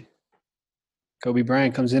Kobe. Kobe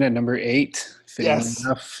Bryant comes in at number 8. Fittingly Yes.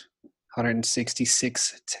 enough,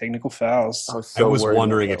 166 technical fouls. I was worried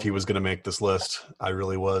wondering about if he was going to make this list. I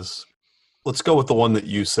really was. Let's go with the one that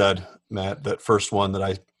you said, Matt, that first one that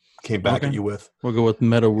I came back at Okay. you with. We'll go with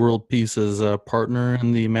Meta World Peace's partner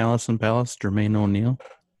in the Malice and Palace, Jermaine O'Neal.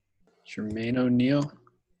 Jermaine O'Neal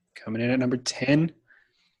coming in at number 10,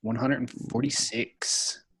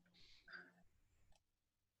 146.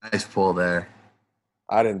 Nice pull there.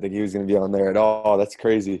 I didn't think he was gonna be on there at all. That's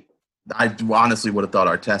crazy. I honestly would have thought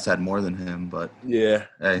Artest had more than him, but Yeah.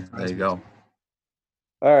 hey, there you go.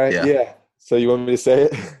 All right. Yeah. Yeah. So you want me to say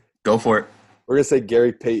it? Go for it. We're gonna say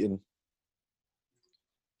Gary Payton.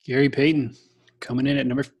 Gary Payton coming in at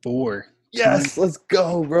number 4. Yes, let's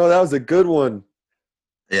go, bro. That was a good one.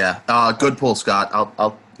 Yeah. Good pull, Scott.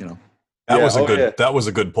 I'll That Yeah, was a oh, good. yeah. That was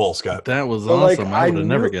a good pull, Scott. That was But, like, awesome. I would have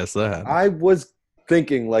never knew- guessed that. I was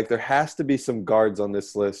thinking like there has to be some guards on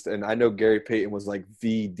this list, and I know Gary Payton was like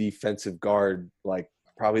the defensive guard, like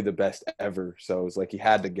probably the best ever. So it was like he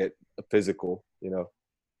had to get a physical, you know.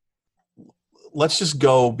 Let's just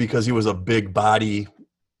go because he was a big body.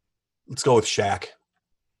 Let's go with Shaq.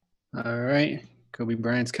 All right. Kobe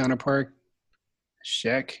Bryant's counterpart,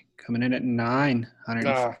 Shaq, coming in at 9,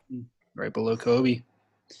 150, right below Kobe.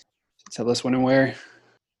 Tell us when and where.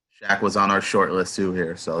 Shaq was on our short list too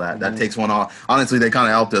here, so that takes one off. Honestly, they kind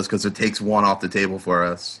of helped us because it takes one off the table for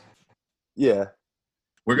us. Yeah.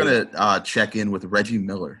 We're gonna check in with Reggie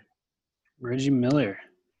Miller. Reggie Miller,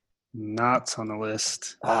 not on the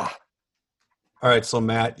list. All right, so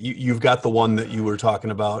Matt, you've got the one that you were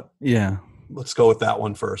talking about. Yeah. Let's go with that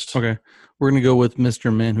one first. Okay. We're going to go with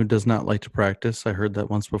Mr. Man who does not like to practice. I heard that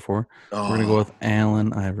once before. Oh, We're going to go with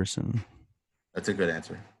Allen Iverson. That's a good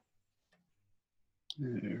answer. All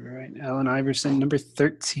right. Allen Iverson, number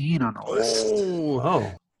 13 on the list.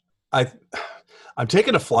 Oh, I'm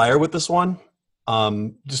taking a flyer with this one,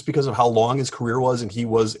 just because of how long his career was, and he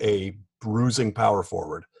was a bruising power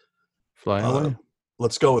forward. Fly away.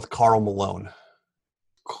 Let's go with Karl Malone.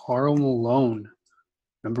 Karl Malone,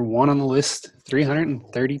 number 1 on the list,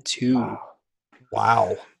 332.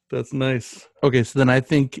 Wow. That's nice. Okay, so then I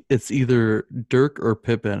think it's either Dirk or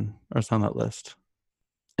Pippen that's on that list.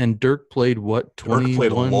 And Dirk played what, 21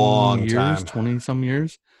 played a long years, time. 20-some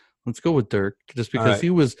years? Let's go with Dirk, just because right. he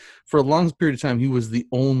was, for a long period of time, he was the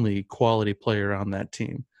only quality player on that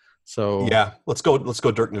team. So Yeah, let's go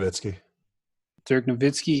Dirk Nowitzki. Dirk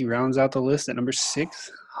Nowitzki rounds out the list at number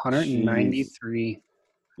 6, 193.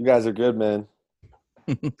 You guys are good, man.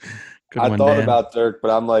 good I one, thought Dan. about Dirk, but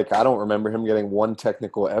I'm like, I don't remember him getting one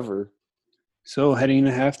technical ever. So heading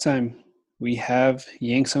into halftime, we have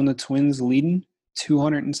Yanks on the Twins leading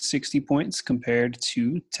 260 points compared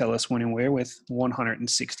to Tell Us When and Where with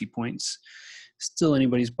 160 points. Still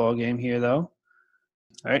anybody's ball game here, though.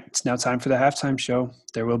 All right, it's now time for the halftime show.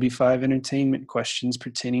 There will be 5 entertainment questions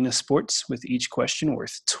pertaining to sports, with each question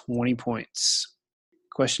worth 20 points.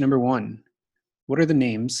 Question number 1. What are the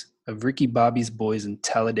names of Ricky Bobby's boys in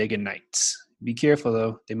Talladega Nights? Be careful,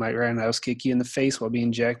 though. They might roundhouse kick you in the face while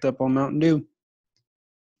being jacked up on Mountain Dew.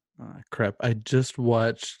 Crap. I just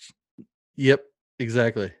watched. Yep,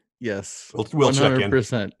 exactly. Yes. We'll check in.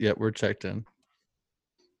 100%. Yep, we're checked in.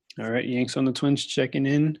 All right, Yanks on the Twins checking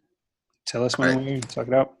in. Tell us when All and where. Talk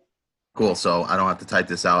it out. Cool. So I don't have to type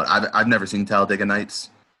this out. I've never seen Talladega Nights.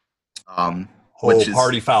 Oh,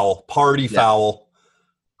 party foul.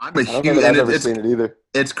 I'm a I don't huge. know that I've And ever it's seen it either.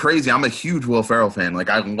 it's crazy. I'm a huge Will Ferrell fan. Like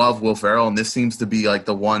I love Will Ferrell, and this seems to be like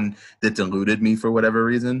the one that deluded me for whatever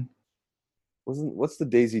reason. What's the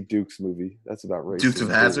Daisy Dukes movie? That's about racing. Dukes of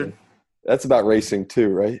too, Hazzard? right? That's about racing too,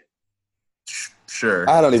 right? Sure.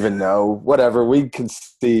 I don't even know. Whatever. We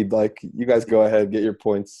concede. Like, you guys go ahead, get your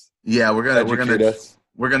points. Yeah, we're Educate us.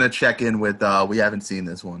 gonna check in with. We haven't seen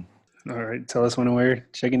this one. All right, tell us when and where.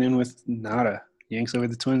 Checking in with Nada. Yanks over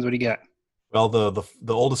the Twins. What do you got? Well, the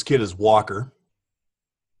oldest kid is Walker,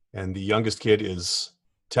 and the youngest kid is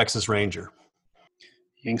Texas Ranger.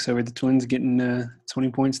 Yanks over the Twins getting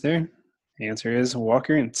 20 points there. The answer is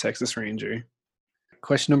Walker and Texas Ranger.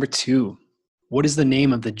 Question number 2. What is the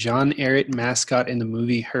name of the John Ehret mascot in the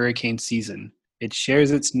movie Hurricane Season? It shares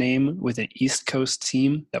its name with an East Coast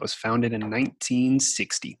team that was founded in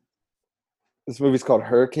 1960. This movie's called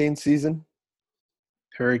Hurricane Season.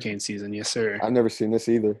 Hurricane Season, yes, sir. I've never seen this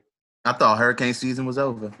either. I thought hurricane season was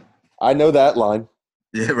over. I know that line.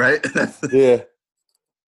 Yeah, right? Yeah.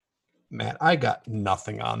 Matt, I got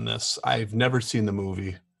nothing on this. I've never seen the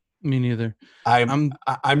movie. Me neither. I'm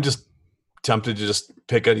just tempted to just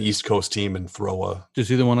pick an East Coast team and throw a. Did you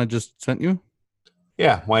see the one I just sent you?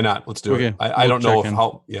 Yeah, why not? Let's do Okay, it. I we'll don't know check if in.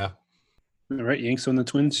 how. Yeah. All right, Yanks on the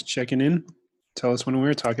Twins checking in. Tell us when and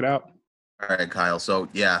where. Talk it out. All right, Kyle. So,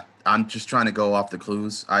 yeah, I'm just trying to go off the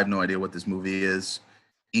clues. I have no idea what this movie is.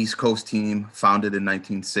 East Coast team, founded in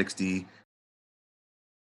 1960.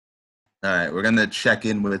 All right, we're going to check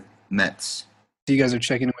in with Mets. So you guys are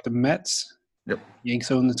checking in with the Mets. Yep. Yanks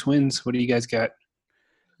on the Twins. What do you guys got?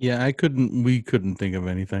 Yeah, we couldn't think of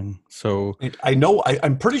anything. So I know.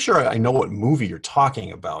 I'm pretty sure I know what movie you're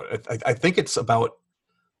talking about. I think it's about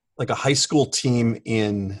like a high school team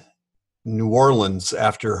in New Orleans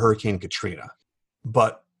after Hurricane Katrina,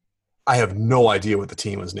 but I have no idea what the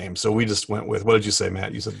team was named. So we just went with, what did you say,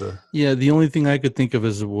 Matt? You said the only thing I could think of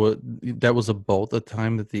is what that was about the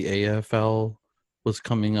time that the AFL was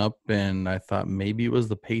coming up, and I thought maybe it was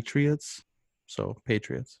the Patriots. So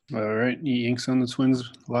Patriots. All right, Yanks on the Twins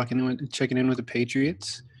checking in with the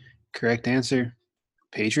Patriots. Correct answer,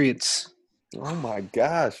 Patriots. Oh my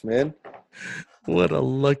gosh, man. What a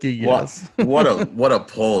lucky guess. What a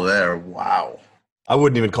pull there. Wow. I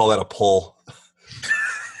wouldn't even call that a pull.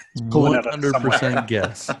 100%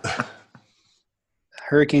 guess.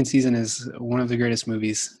 Hurricane season is one of the greatest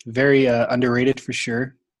movies. Very underrated for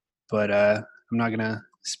sure, but I'm not gonna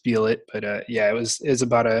spiel it. But it was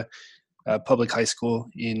about a public high school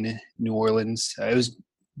in New Orleans. It was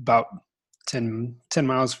about 10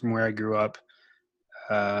 miles from where I grew up.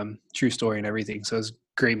 True story and everything. So it was a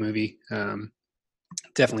great movie.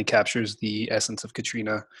 Definitely captures the essence of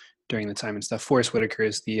Katrina during the time and stuff. Forrest Whitaker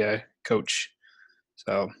is the coach.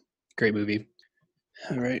 So great movie.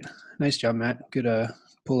 All right. Nice job, Matt. Good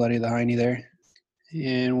pull out of the hiney there.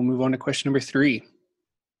 And we'll move on to question number 3.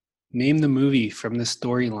 Name the movie from the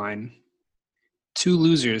storyline. 2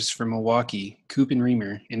 losers from Milwaukee, Coop and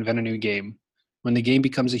Reamer, invent a new game. When the game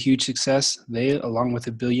becomes a huge success, they, along with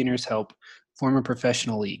a billionaire's help, form a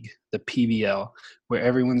professional league, the PBL, where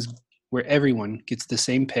everyone gets the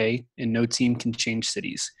same pay and no team can change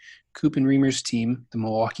cities. Coop and Reamer's team, the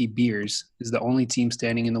Milwaukee Bears, is the only team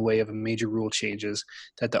standing in the way of major rule changes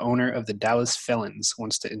that the owner of the Dallas Felons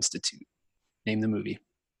wants to institute. Name the movie.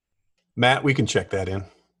 Matt, we can check that in.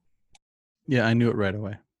 Yeah, I knew it right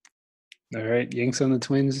away. All right, Yanks on the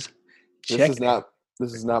Twins. This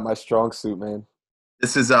is not my strong suit, man.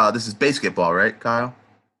 This is basketball, right, Kyle?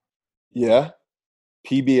 Yeah.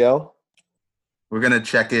 PBL. We're going to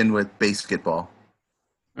check in with basketball.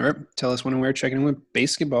 All right, tell us when and where checking in with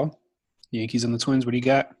basketball. Yankees on the Twins, what do you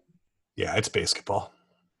got? Yeah, it's basketball.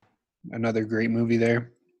 Another great movie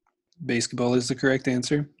there. Basketball is the correct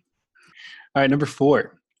answer. All right, number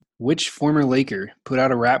 4. Which former Laker put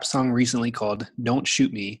out a rap song recently called Don't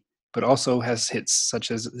Shoot Me, but also has hits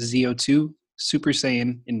such as ZO2, Super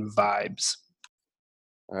Saiyan, and Vibes?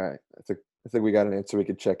 All right. I think we got an answer we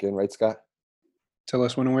could check in, right, Scott? Tell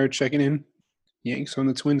us when and where checking in. Yanks on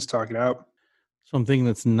the Twins, talk it out. Something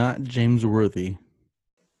that's not James Worthy.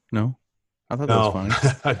 No? I thought that was fine.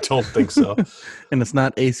 I don't think so. And it's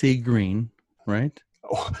not AC Green, right?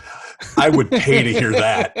 Oh, I would pay to hear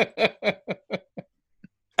that.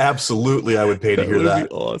 Absolutely, I would pay to hear that.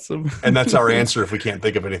 Be awesome. And that's our answer if we can't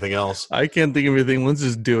think of anything else. I can't think of anything. Let's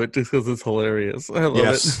just do it just because it's hilarious. I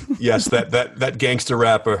love it. Yes, that gangster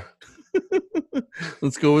rapper.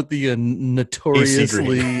 Let's go with the notoriously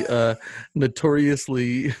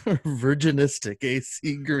virginistic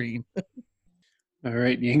AC Green. All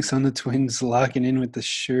right, Yanks on the Twins locking in with the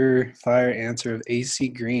surefire answer of AC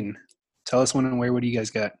Green. Tell us when and where. What do you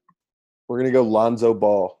guys got? We're going to go Lonzo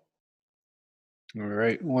Ball. All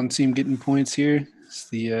right, one team getting points here. It's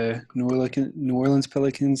the New Orleans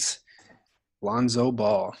Pelicans, Lonzo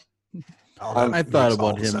Ball. I thought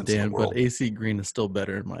about him, Dan, but AC Green is still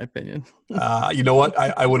better in my opinion. You know what?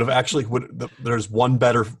 I would have actually there's one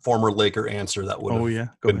better former Laker answer that would have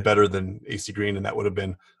been better than AC Green, and that would have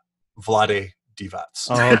been Vlade Divac.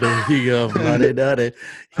 Oh, there you go. Vlade.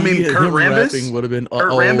 I mean, Kurt Rambis would have been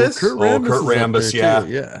Kurt Rambis. Kurt Rambis, yeah.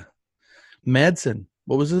 Yeah. Madsen.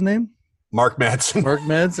 What was his name? Mark Madsen. Mark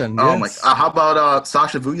Madsen. Oh yes. my! How about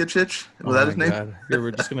Sasha Vujicic? Was that his name? God. Here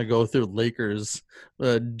we're just gonna go through Lakers.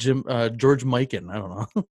 George Mikan. I don't know.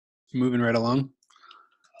 Moving right along.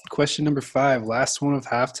 Question number 5, last one of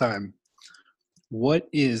halftime. What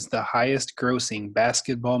is the highest grossing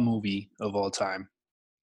basketball movie of all time?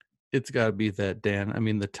 It's got to be that, Dan. I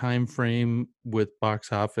mean, the time frame with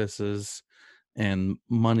box offices and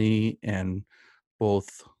money and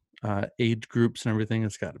both age groups and everything,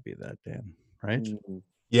 it's got to be that, Dan. Right?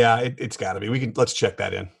 Yeah, it's got to be. Let's check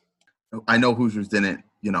that in. I know Hoosiers didn't,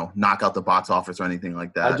 knock out the box office or anything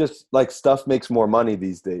like that. I just like stuff makes more money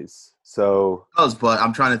these days. So It does, but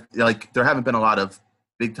I'm trying to there haven't been a lot of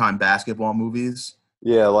big time basketball movies.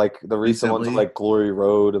 yeah, like the recent ones Recently. like Glory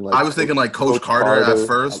Road and like I was thinking like Coach Carter at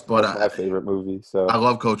first, but that's my favorite movie. So I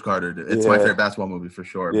love Coach Carter. It's my favorite basketball movie for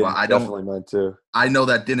sure. Yeah, But I definitely mine too. I know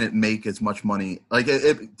that didn't make as much money. Like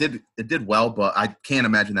it did well, but I can't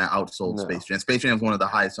imagine that outsold No. Space Jam. Space Jam is one of the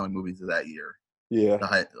highest selling movies of that year. Yeah.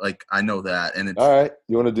 I know that, and it's All right.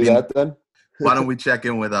 You want to do that then? Why don't we check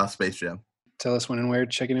in with Space Jam? Tell us when and where.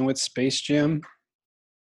 Checking in with Space Jam.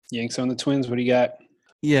 Yanks on the Twins. What do you got?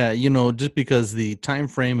 Yeah, just because the time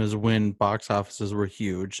frame is when box offices were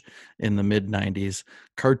huge in the mid 90s.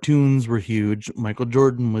 Cartoons were huge. Michael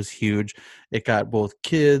Jordan was huge. It got both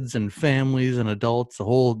kids and families and adults. The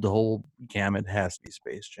whole gamut has to be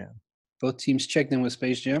Space Jam. Both teams checked in with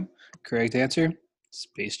Space Jam. Correct answer,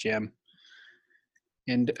 Space Jam.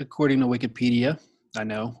 And according to Wikipedia, I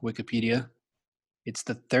know Wikipedia, it's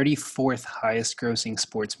the 34th highest grossing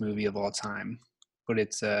sports movie of all time. But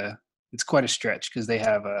it's quite a stretch because they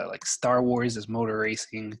have like Star Wars is motor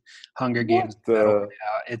racing, Hunger Games. So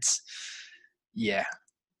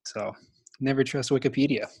never trust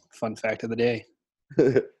Wikipedia. Fun fact of the day.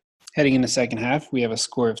 Heading in the second half, we have a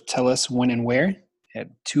score of tell us when and where at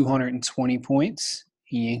 220 points.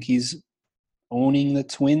 Yankees owning the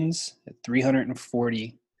Twins at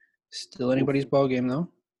 340. Still anybody's ball game though.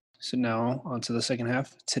 So now on to the second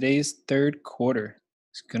half. Today's third quarter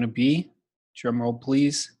is going to be, drum roll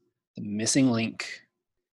please, the missing link.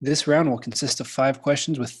 This round will consist of 5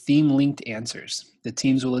 questions with theme-linked answers. The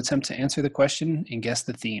teams will attempt to answer the question and guess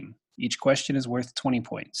the theme. Each question is worth 20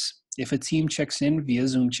 points. If a team checks in via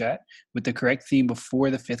Zoom chat with the correct theme before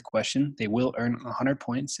the 5th question, they will earn 100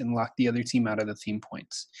 points and lock the other team out of the theme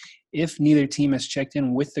points. If neither team has checked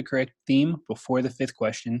in with the correct theme before the 5th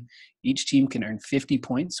question, each team can earn 50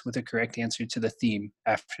 points with a correct answer to the theme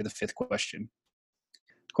after the 5th question.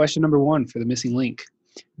 Question number 1 for the missing link.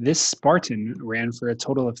 This Spartan ran for a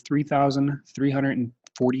total of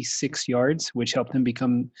 3,346 yards, which helped him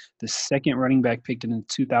become the second running back picked in the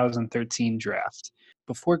 2013 draft.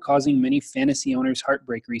 Before causing many fantasy owners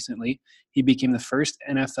heartbreak recently, he became the first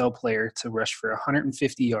NFL player to rush for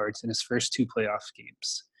 150 yards in his first 2 playoff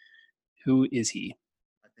games. Who is he?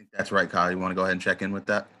 I think that's right, Kyle. You want to go ahead and check in with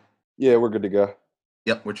that? Yeah, we're good to go.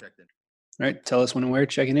 Yep, we're checked in. All right, tell us when and where.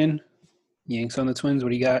 Checking in. Yanks on the Twins. What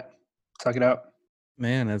do you got? Talk it out.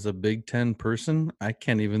 Man, as a Big Ten person, I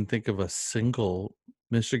can't even think of a single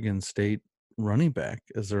Michigan State running back.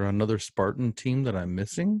 Is there another Spartan team that I'm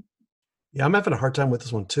missing? Yeah, I'm having a hard time with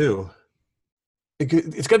this one too.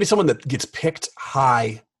 It's got to be someone that gets picked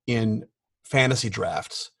high in fantasy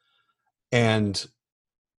drafts and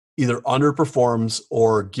either underperforms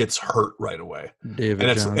or gets hurt right away.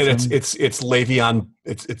 David Johnson. It's Le'Veon.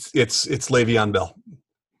 It's Le'Veon Bell.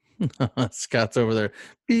 Scott's over there.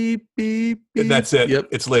 Beep, beep, beep. That's it. Yep.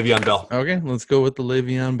 It's Le'Veon Bell. Okay, let's go with the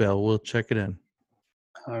Le'Veon Bell. We'll check it in.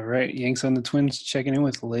 All right, Yanks on the Twins checking in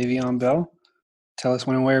with Le'Veon Bell. Tell us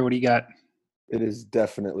when and where. What do you got? It is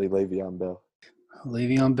definitely Le'Veon Bell.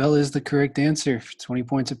 Le'Veon Bell is the correct answer for 20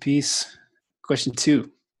 points apiece. Question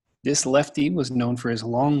 2. This lefty was known for his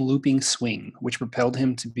long looping swing, which propelled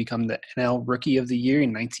him to become the NL Rookie of the Year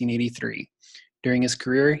in 1983. During his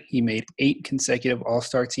career, he made 8 consecutive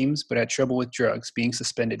All-Star teams, but had trouble with drugs, being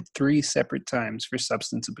suspended 3 separate times for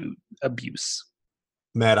substance abuse.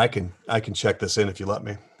 Matt, I can check this in if you let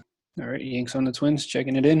me. All right, Yanks on the Twins,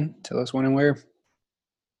 checking it in. Tell us when and where.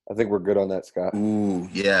 I think we're good on that, Scott. Ooh,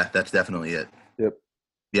 yeah, that's definitely it. Yep.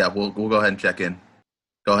 Yeah, we'll go ahead and check in.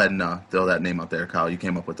 Go ahead and throw that name out there, Kyle. You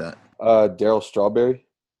came up with that. Daryl Strawberry.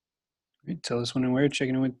 All right, tell us when and where.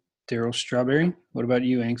 Checking in with Daryl Strawberry. What about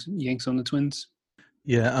you, Yanks on the Twins?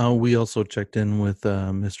 Yeah, we also checked in with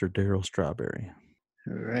Mr. Daryl Strawberry.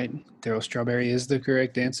 All right, Daryl Strawberry is the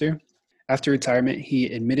correct answer. After retirement, he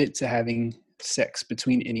admitted to having sex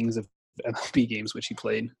between innings of MLB games, which he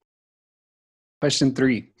played. Question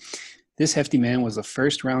 3. This hefty man was a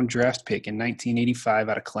first-round draft pick in 1985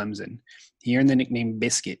 out of Clemson. He earned the nickname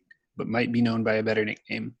Biscuit, but might be known by a better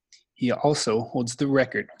nickname. He also holds the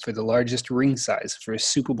record for the largest ring size for a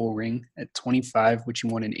Super Bowl ring at 25, which he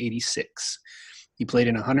won in 86. He played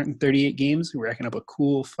in 138 games, racking up a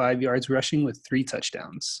cool 5 yards rushing with 3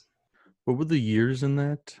 touchdowns. What were the years in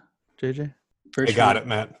that, JJ? I got it,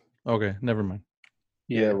 Matt. Okay, never mind.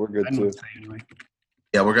 Yeah, we're good too. Anyway.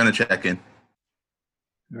 Yeah, we're going to check in.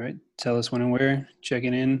 All right, tell us when and where.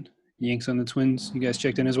 Checking in. Yanks on the Twins. You guys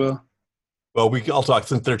checked in as well? Well, I'll talk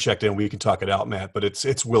since they're checked in. We can talk it out, Matt. But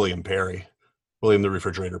it's William Perry, William the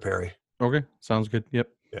Refrigerator Perry. Okay, sounds good. Yep.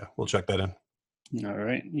 Yeah, we'll check that in. All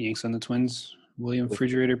right. Yanks on the Twins. William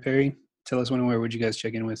Refrigerator Perry. Tell us when and where would you guys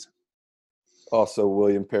check in with? Also,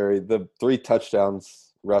 William Perry. The 3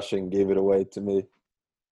 touchdowns rushing gave it away to me.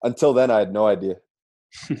 Until then, I had no idea.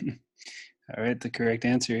 All right. The correct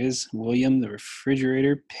answer is William the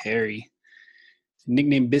Refrigerator Perry.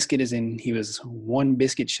 Nickname Biscuit is in he was 1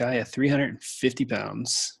 biscuit shy of 350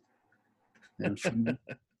 pounds. And from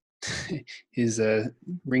his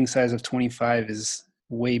ring size of 25 is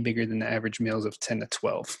way bigger than the average males of 10 to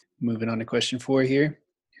 12. Moving on to question 4 here.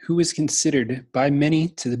 Who is considered by many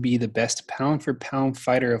to be the best pound-for-pound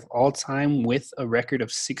fighter of all time with a record of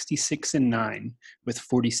 66-9 with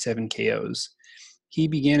 47 KOs? He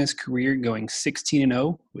began his career going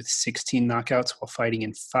 16-0 with 16 knockouts while fighting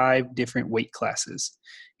in 5 different weight classes.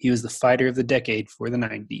 He was the fighter of the decade for the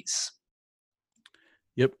 90s.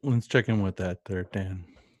 Yep. Let's check in with that there, Dan.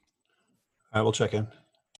 I will check in.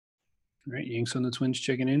 All right, Yanks on the Twins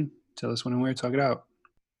checking in. Tell us when and where. Talk it out.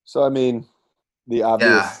 So, I mean, the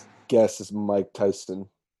obvious guess is Mike Tyson.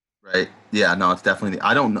 Right. Yeah, no, it's definitely –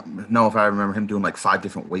 I don't know if I remember him doing like 5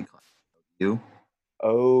 different weight classes. You?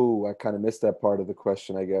 Oh, I kind of missed that part of the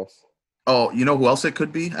question, I guess. Oh, you know who else it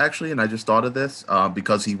could be, actually? And I just thought of this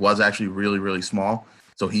because he was actually really, really small.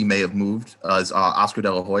 So he may have moved as Oscar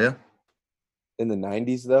De La Hoya. In the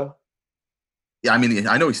 90s, though? Yeah, I mean,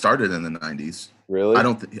 I know he started in the 90s. Really? I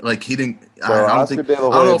don't – like, he didn't – So I don't Oscar think – De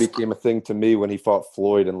La Hoya became a thing to me when he fought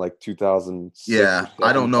Floyd in like 2006. Yeah,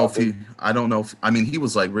 I don't know if probably. he – I don't know if – I mean, he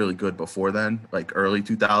was like really good before then, like early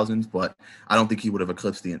 2000s, but I don't think he would have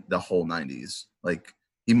eclipsed the whole 90s. Like,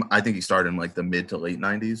 I think he started in like the mid to late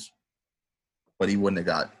 90s, but he wouldn't have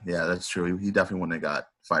got – yeah, that's true. He definitely wouldn't have got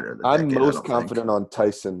fighter of the decade. I'm most confident on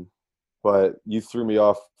Tyson, but you threw me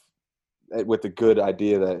off with a good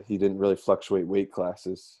idea that he didn't really fluctuate weight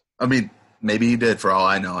classes. I mean – maybe he did, for all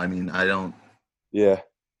I know. I mean, I don't. Yeah.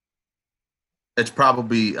 It's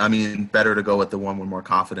probably, I mean, better to go with the one we're more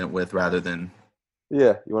confident with rather than.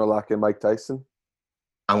 Yeah. You want to lock in Mike Tyson?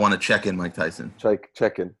 I want to check in Mike Tyson.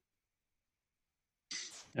 Check in.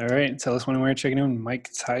 All right. Tell us when and where checking in with Mike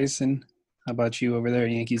Tyson. How about you over there,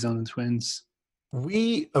 Yankees on the Twins?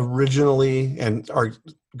 We originally, and are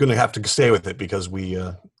going to have to stay with it because we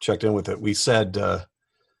checked in with it, we said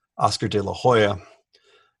Oscar De La Hoya.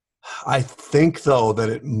 I think, though, that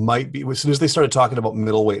it might be, as soon as they started talking about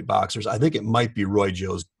middleweight boxers, I think it might be Roy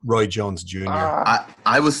Jones Jr.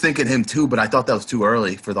 I was thinking him too, but I thought that was too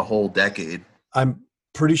early for the whole decade. I'm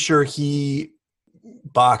pretty sure he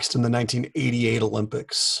boxed in the 1988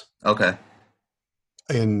 Olympics. Okay.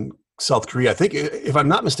 In South Korea. I think, if I'm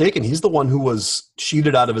not mistaken, he's the one who was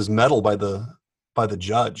cheated out of his medal by the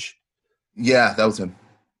judge. Yeah, that was him.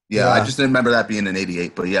 Yeah, I just didn't remember that being in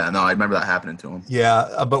 88, but yeah, no, I remember that happening to him.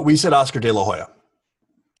 Yeah, but we said Oscar De La Hoya.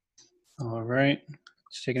 All right.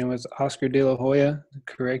 Checking in with Oscar De La Hoya. The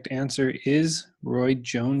correct answer is Roy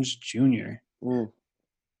Jones Jr. I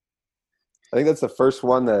think that's the first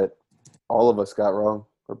one that all of us got wrong,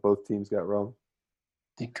 or both teams got wrong.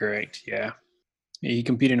 Correct, yeah. He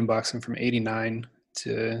competed in boxing from 89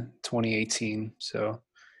 to 2018, so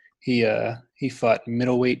he fought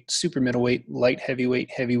middleweight, super middleweight, light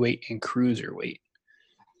heavyweight, heavyweight, and cruiserweight.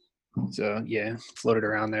 So, yeah, floated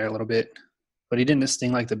around there a little bit. But he didn't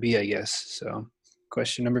sting like the bee, I guess. So,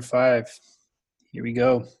 question number 5. Here we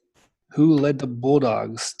go. Who led the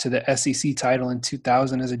Bulldogs to the SEC title in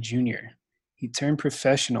 2000 as a junior? He turned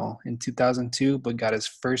professional in 2002, but got his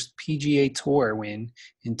first PGA Tour win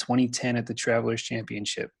in 2010 at the Travelers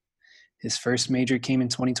Championship. His first major came in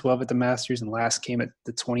 2012 at the Masters, and last came at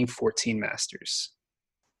the 2014 Masters.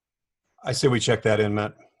 I say we check that in,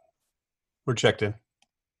 Matt. We're checked in.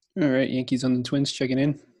 All right, Yankees on the Twins checking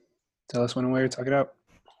in. Tell us when and where. Talk it out.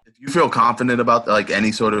 If you feel confident about like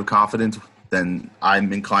any sort of confidence, then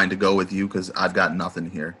I'm inclined to go with you because I've got nothing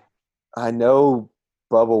here. I know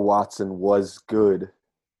Bubba Watson was good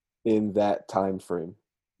in that time frame.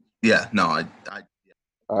 Yeah, no, I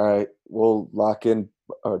All right, we'll lock in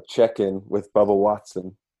or check in with Bubba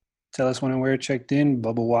Watson. Tell us when and where checked in.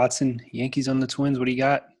 Bubba Watson, Yankees on the Twins. What do you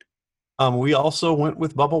got? We also went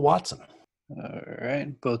with Bubba Watson. All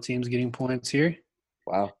right, both teams getting points here.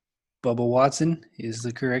 Wow. Bubba Watson is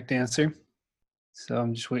the correct answer. So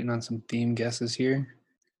I'm just waiting on some theme guesses here.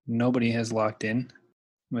 Nobody has locked in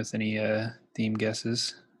with any theme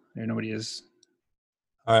guesses. There, nobody is.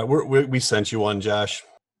 All right, we sent you one, Josh.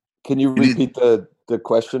 Can you repeat the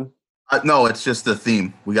question? No, it's just the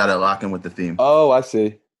theme. We got to lock in with the theme. Oh, I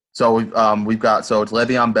see. So we've got it's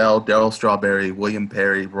Le'Veon Bell, Darryl Strawberry, William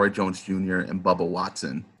Perry, Roy Jones Jr., and Bubba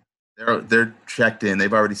Watson. They're checked in.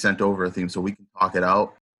 They've already sent over a theme, so we can talk it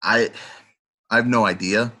out. I have no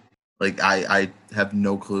idea. Like I have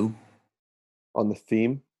no clue. On the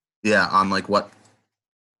theme? Yeah, on like what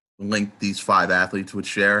link these 5 athletes would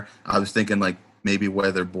share. I was thinking like maybe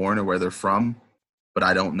where they're born or where they're from, but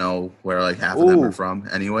I don't know where like half of them are Ooh. from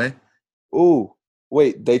anyway. Ooh.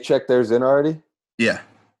 Wait, they checked theirs in already? Yeah.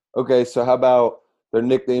 Okay, so how about their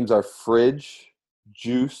nicknames are Fridge,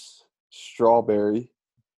 Juice, Strawberry,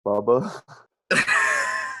 Bubba.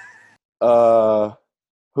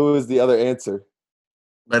 Who is the other answer?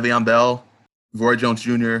 Le'Veon Bell, Roy Jones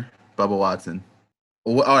Jr., Bubba Watson.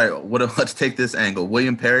 All right, let's take this angle.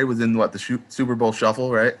 William Perry was in what, the Super Bowl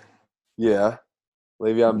Shuffle, right? Yeah.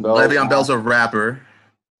 Le'Veon Bell. Le'Veon Bell's a rapper.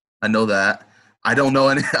 I know that. I don't know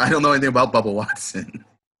anything about Bubba Watson.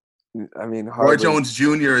 I mean, Roy hardly. Jones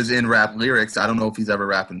Jr. is in rap lyrics. I don't know if he's ever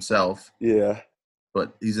rapped himself, Yeah.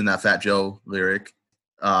 but he's in that Fat Joe lyric.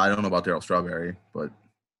 I don't know about Darryl Strawberry, but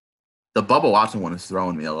the Bubba Watson one is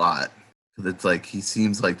throwing me a lot because it's like he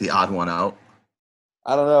seems like the odd one out.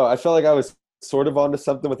 I don't know. I felt like I was sort of onto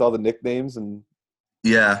something with all the nicknames and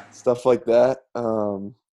Yeah, stuff like that.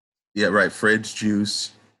 yeah, right. Fridge,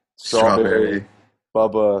 Juice, Strawberry,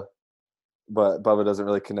 Bubba, but Bubba doesn't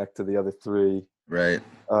really connect to the other 3. right.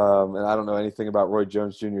 And I don't know anything about Roy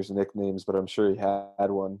Jones Jr.'s nicknames, but I'm sure he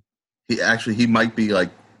had one. He might be like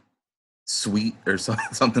Sweet or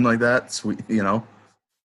something like that. Sweet, you know.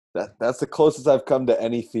 That's the closest I've come to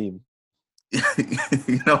any theme.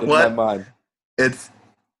 You know in what? my mind.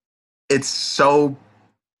 It's so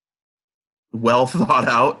well thought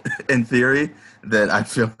out in theory that I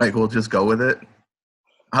feel like we'll just go with it.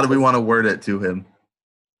 How do we want to word it to him?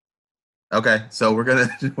 Okay, so we're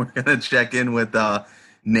gonna check in with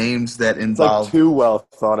names that It's involve like too well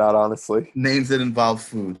thought out, honestly. names that involve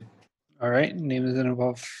food. All right. Names that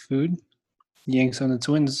involve food. Yanks on the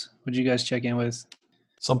Twins. What'd you guys check in with?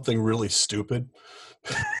 Something really stupid.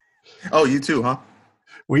 Oh, you too, huh?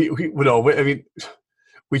 I mean,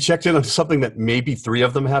 we checked in on something that maybe 3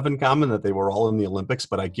 of them have in common, that they were all in the Olympics,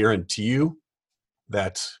 but I guarantee you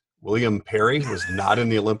that William Perry was not in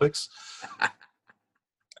the Olympics.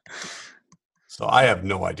 So I have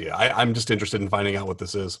no idea. I'm just interested in finding out what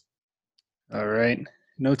this is. All right.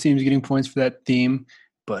 No team's getting points for that theme,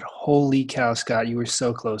 but holy cow, Scott, you were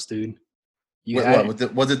so close, dude.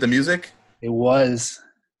 Was it the music? It was.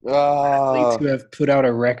 Athletes who have put out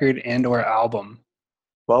a record and or album.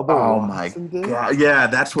 Bubba Oh Watson my did? god! Yeah,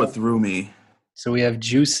 that's what threw me. So we have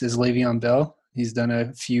Juice as Le'Veon Bell. He's done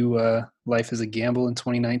a few Life as a Gamble in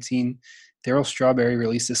 2019. Darryl Strawberry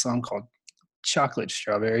released a song called Chocolate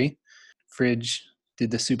Strawberry. Fridge did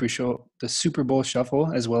the Super Bowl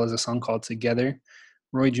Shuffle, as well as a song called Together.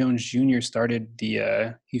 Roy Jones Jr. started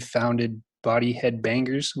he founded Body Head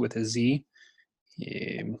Bangers with a Z.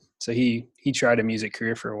 So he tried a music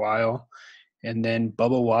career for a while. And then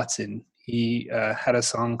Bubba Watson, he had a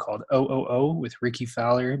song called "Oh" with Ricky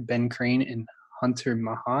Fowler, Ben Crane, and Hunter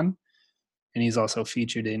Mahan. And he's also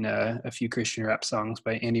featured in a few Christian rap songs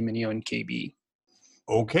by Andy Mineo and KB.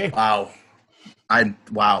 Okay. Wow.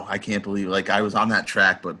 I can't believe, like, I was on that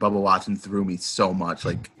track, but Bubba Watson threw me so much.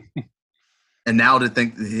 Like, and now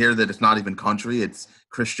to hear that it's not even country, it's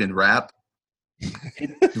Christian rap,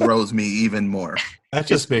 it throws me even more. That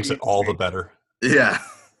just makes it all the better. Yeah.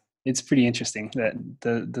 It's pretty interesting that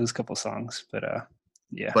those couple songs, but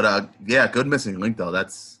yeah. But yeah, good missing link though.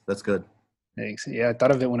 That's good. Thanks. Yeah, I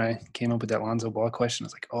thought of it when I came up with that Lonzo Ball question. I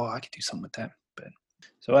was like, oh, I could do something with that. But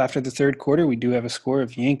so after the third quarter, we do have a score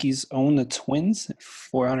of Yankees own the Twins at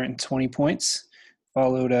 420 points,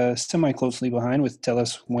 followed semi-closely behind with Tell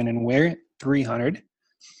Us When and Where at 300.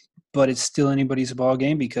 But it's still anybody's ball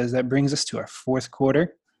game because that brings us to our fourth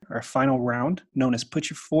quarter, our final round, known as Put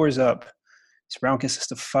Your Fours Up. This round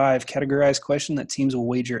consists of 5 categorized questions that teams will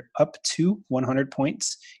wager up to 100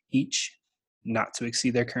 points each, not to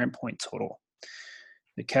exceed their current point total.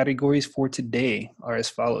 The categories for today are as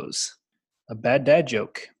follows: a bad dad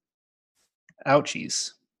joke,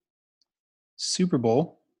 ouchies, Super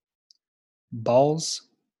Bowl, balls,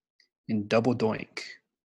 and double doink.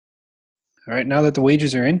 All right, now that the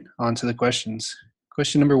wagers are in, on to the questions.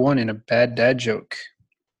 Question number 1 in a bad dad joke.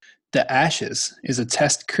 The Ashes is a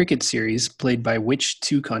test cricket series played by which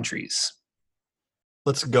 2 countries?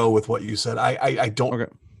 Let's go with what you said. I don't.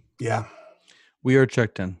 Okay. Yeah. We are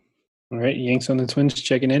checked in. All right, Yanks on the Twins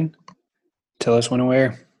checking in. Tell us when and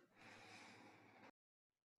where.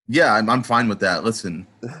 Yeah, I'm fine with that. Listen,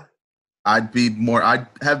 I'd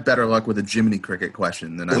have better luck with a Jiminy cricket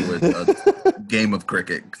question than I would a game of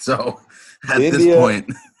cricket. So at this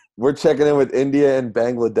point, we're checking in with India and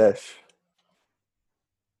Bangladesh.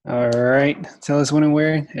 All right, tell us when and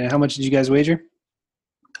where, and how much did you guys wager?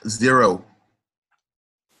 0.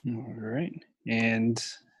 All right, and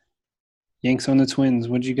Yanks on the Twins.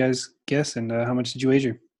 What did you guys guess, and how much did you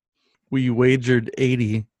wager? We wagered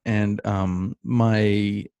 80, and I'm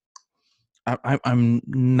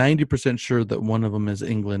 90% sure that one of them is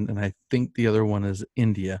England, and I think the other one is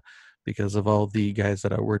India, because of all the guys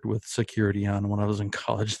that I worked with security on when I was in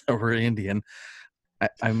college that were Indian.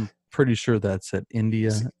 I'm pretty sure that's at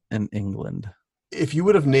India and England. If you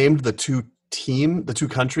would have named the two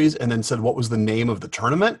countries, and then said what was the name of the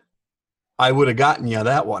tournament, I would have gotten you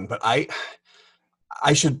that one. But I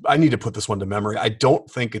need to put this one to memory. I don't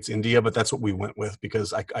think it's India, but that's what we went with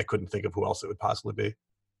because I couldn't think of who else it would possibly be.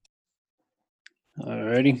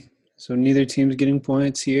 Alrighty. So neither team's getting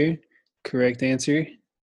points here. Correct answer,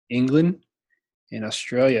 England and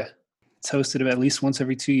Australia. It's hosted at least once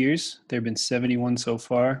every 2 years. There have been 71 so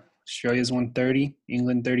far. Australia's won 30,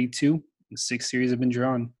 England 32, and 6 series have been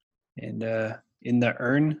drawn. And in the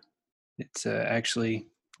urn, it's actually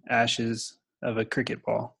ashes of a cricket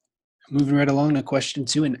ball. Moving right along to question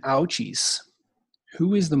 2 in ouchies.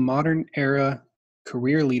 Who is the modern era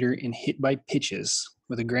career leader in hit by pitches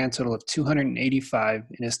with a grand total of 285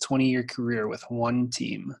 in his 20-year career with one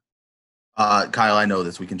team? Kyle, I know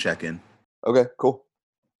this. We can check in. Okay, cool.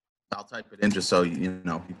 I'll type it in just so you kind of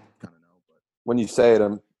know. But When you say it,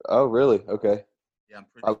 oh, really? Okay. yeah, I'm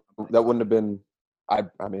pretty. That wouldn't have been, I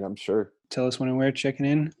mean, I'm sure. Tell us when and where checking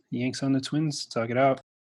in. Yanks on the Twins. Talk it out.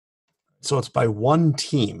 So it's by one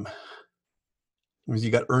team. You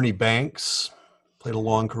got Ernie Banks, played a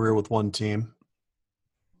long career with one team.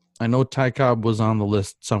 I know Ty Cobb was on the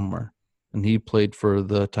list somewhere, and he played for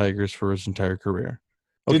the Tigers for his entire career.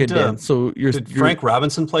 Okay, Dan, so did Frank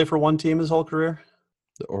Robinson play for one team his whole career?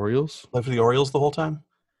 The Orioles? Played for the Orioles the whole time?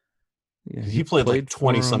 Yeah, he played like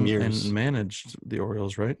 20-some years. And managed the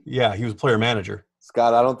Orioles, right? Yeah, he was player manager.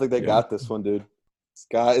 Scott, I don't think they got this one, dude.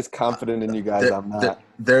 Scott is confident in you guys. I'm not.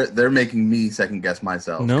 They're making me second guess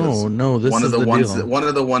myself. No. This one is of the ones. deal. One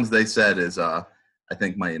of the ones they said is I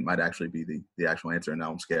think might actually be the actual answer, and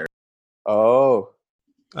now I'm scared. Oh.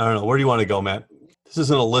 I don't know. Where do you want to go, Matt? This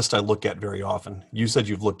isn't a list I look at very often. You said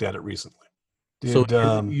you've looked at it recently. So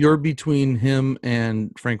you're between him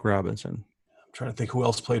and Frank Robinson. I'm trying to think who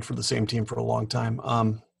else played for the same team for a long time.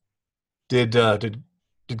 Did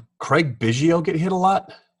Craig Biggio get hit a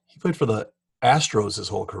lot? He played for the Astros his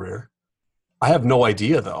whole career. I have no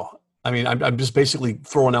idea, though. I mean, I'm just basically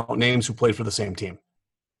throwing out names who played for the same team.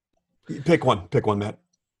 Pick one, Matt.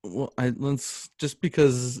 Well, let's just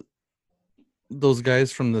because those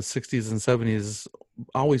guys from the 60s and 70s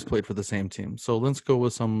always played for the same team. So let's go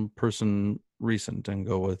with some person recent and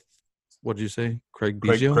go with, what did you say? Craig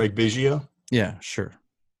Biggio? Craig Biggio? Yeah, sure.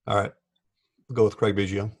 All right. We'll go with Craig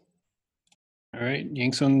Biggio. All right.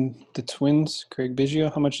 Yanks on the Twins. Craig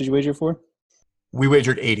Biggio. How much did you wager for? We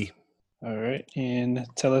wagered 80. All right. And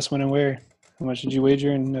tell us when and where. How much did you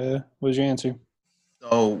wager, and what was your answer?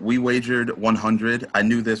 So we wagered 100. I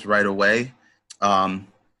knew this right away.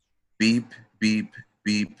 Beep, beep,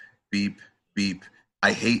 beep, beep, beep.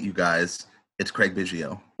 I hate you guys. It's Craig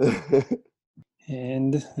Biggio.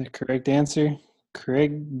 And the correct answer,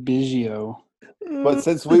 Craig Biggio. But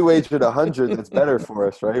since we wagered 100, it's better for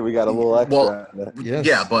us, right? We got a little extra. Well, Yes.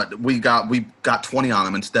 yeah, but we got 20 on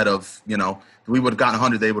them instead of, we would have gotten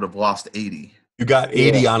 100, they would have lost 80. You got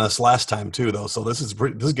 80 on us last time too, though. So this is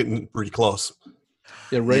getting pretty close.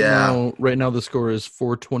 Yeah, right now the score is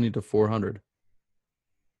 420 to 400.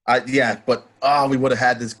 But we would have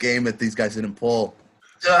had this game if these guys didn't pull.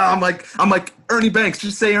 I'm like Ernie Banks.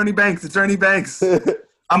 Just say Ernie Banks. It's Ernie Banks.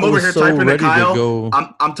 I'm over here typing to Kyle.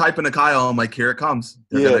 I'm typing to Kyle. I'm like, here it comes.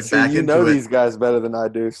 Yeah, so you know these guys better than I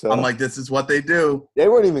do. So I'm like, this is what they do. They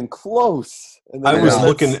weren't even close. And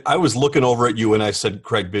I was looking over at you when I said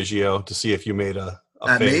Craig Biggio to see if you made a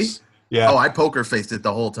face. Me? Yeah. Oh, I poker faced it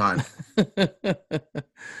the whole time.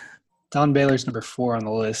 Don Baylor's number 4 on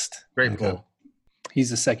the list. Great pull. He's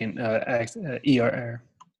the second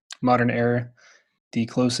modern era. The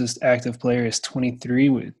closest active player is 23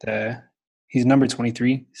 with he's number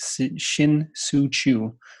 23, Shin Soo Chu,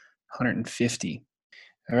 150.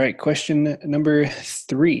 All right, question number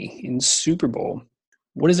 3 in Super Bowl.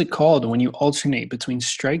 What is it called when you alternate between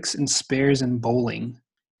strikes and spares in bowling,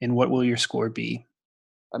 and what will your score be?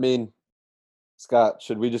 I mean, Scott,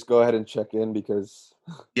 should we just go ahead and check in because?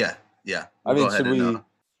 Yeah. I mean, should we?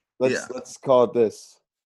 Let's call it this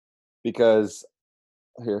because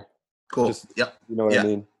here. Cool. You know what I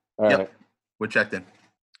mean? All right. We're checked in.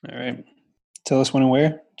 All right. Tell us when and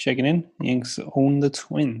where. Checking in. Yanks own the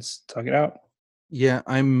Twins. Talk it out. Yeah,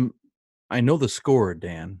 I know the score,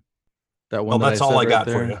 Dan. That one. That's all I got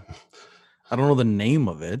for you. I don't know the name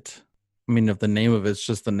of it. I mean, if the name of it's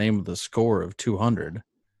just the name of the score of 200.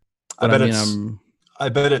 I I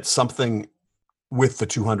bet it's something with the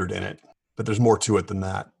 200 in it, but there's more to it than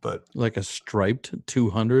that. But Like a striped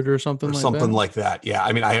 200 or something or like something that? like that. Yeah.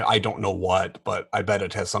 I mean, I don't know what, but I bet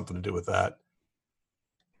it has something to do with that.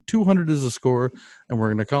 200 is a score, and we're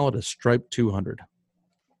going to call it a striped 200.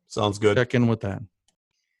 Sounds good. Check in with that.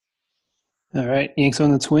 All right, Yanks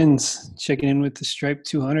on the Twins, checking in with the Stripe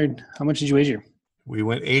 200. How much did you wager? We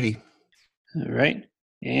went 80. All right,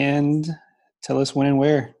 and tell us when and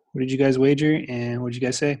where. What did you guys wager, and what did you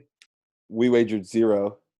guys say? We wagered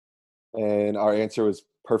 0, and our answer was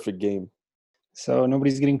perfect game. So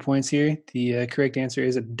nobody's getting points here. The correct answer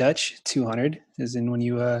is a Dutch 200, as in when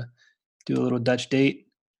you do a little Dutch date.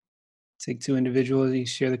 Take two individuals, you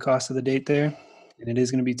share the cost of the date there, and it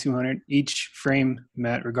is going to be 200. Each frame,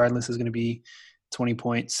 Matt, regardless, is going to be 20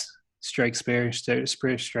 points. Strike, spare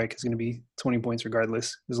strike is going to be 20 points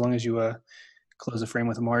regardless, as long as you close the frame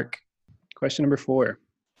with a mark. Question number 4.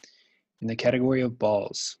 In the category of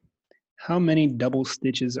balls, how many double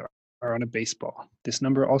stitches are on a baseball? This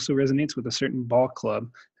number also resonates with a certain ball club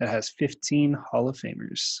that has 15 Hall of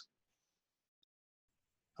Famers.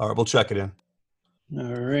 All right, we'll check it in.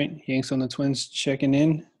 All right, Yanks on the Twins checking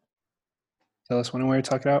in. Tell us when and where to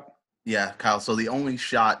talk it out. Yeah, Kyle. So the only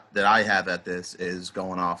shot that I have at this is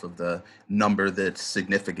going off of the number that's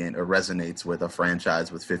significant or resonates with a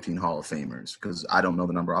franchise with 15 Hall of Famers, because I don't know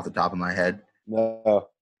the number off the top of my head. No.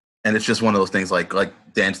 And it's just one of those things like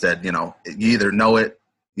Dan said, you either know it,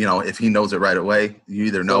 if he knows it right away, you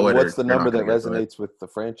either know it or what's the you're not number that gonna get to it. resonates with the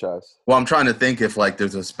franchise? Well, I'm trying to think if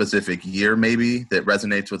there's a specific year maybe that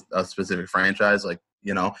resonates with a specific franchise, let's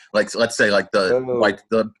say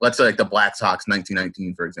the Black Sox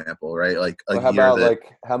 1919, for example, right? How about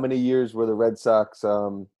how many years were the Red Sox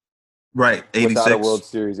right, 86 without a World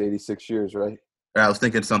Series? 86 years, right? I was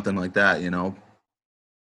thinking something like that,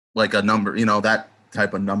 like a number, that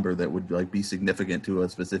type of number that would be significant to a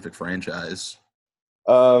specific franchise.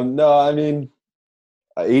 No, I mean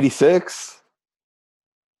 86.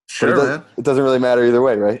 Sure, man. It doesn't really matter either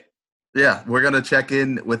way, right? Yeah, we're gonna check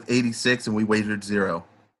in with 86, and we wagered 0.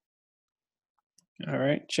 All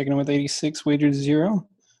right, checking in with 86, wagered 0.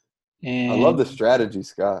 And I love the strategy,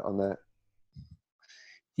 Scott, on that.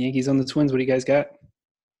 Yankees on the Twins. What do you guys got?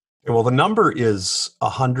 Well, the number is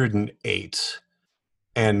 108,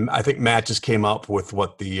 and I think Matt just came up with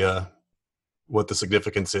what the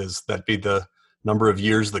significance is. That'd be the number of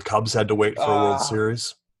years the Cubs had to wait for a World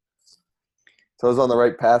Series. So I was on the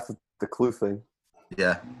right path with the clue thing.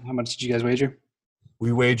 Yeah. How much did you guys wager?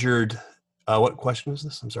 We wagered. What question was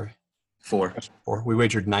this? I'm sorry. 4. We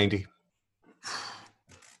wagered 90.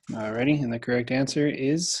 All righty, and the correct answer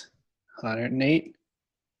is 108.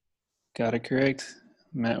 Got it correct.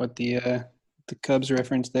 Matt with the Cubs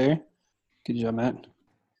reference there. Good job, Matt.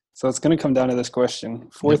 So it's going to come down to this question.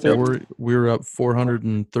 We're up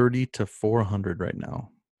 430 to 400 right now.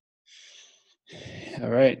 All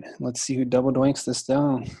right, let's see who double doinks this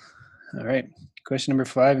down. All right, question number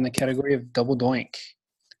 5 in the category of double doink.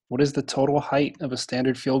 What is the total height of a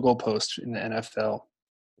standard field goal post in the NFL?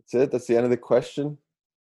 That's it? That's the end of the question?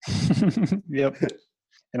 Yep.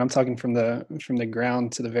 And I'm talking from the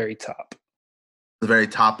ground to the very top. The very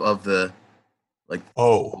top of the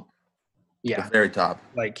Yeah. the very top.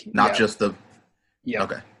 Just the Yeah.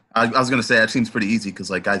 Okay. I was gonna say that seems pretty easy because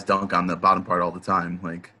guys dunk on the bottom part all the time.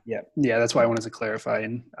 Yeah. That's why I wanted to clarify.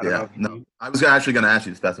 And I don't know. I was actually gonna ask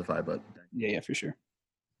you to specify, but yeah, for sure.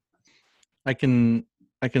 I can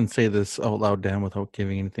say this out loud, Dan, without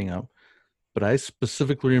giving anything up. But I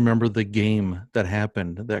specifically remember the game that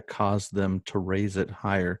happened that caused them to raise it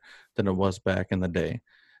higher than it was back in the day.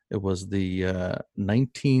 It was the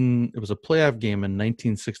it was a playoff game in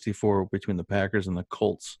 1964 between the Packers and the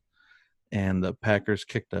Colts. And the Packers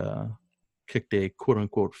kicked a quote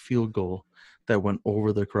unquote field goal that went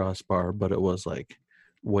over the crossbar, but it was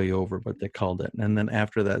way over, but they called it. And then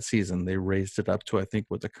after that season, they raised it up to, I think,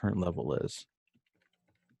 what the current level is.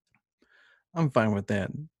 I'm fine with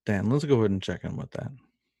that. Dan, let's go ahead and check in with that.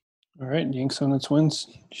 All right, Yanks on the Twins,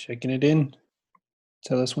 checking it in.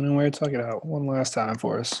 Tell us when and where to talk it out one last time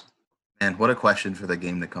for us. Man, what a question for the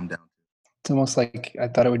game to come down. It's almost like I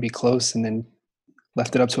thought it would be close and then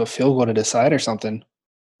left it up to a field goal to decide or something.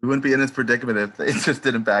 We wouldn't be in this predicament if they just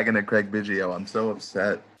didn't bag into Craig Biggio. I'm so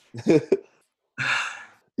upset. You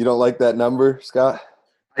don't like that number, Scott?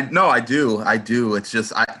 No, I do. It's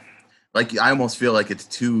just I almost feel like it's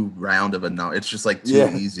too round of a number. It's just too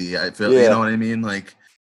easy. I feel you know what I mean?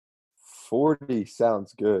 40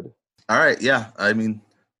 sounds good. All right, yeah. I mean,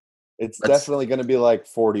 it's definitely going to be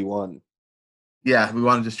 41. Yeah, we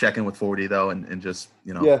want to just check in with 40 though, and just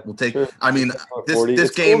we'll take. Sure. I mean, this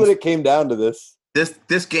it's game. cool that it came down to this.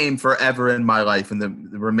 This game forever in my life and the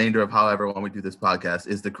remainder of however long we do this podcast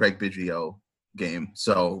is the Craig Biggio game.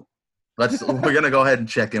 So we're gonna go ahead and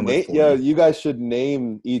check in with 40. Yeah, you guys should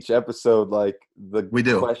name each episode like the We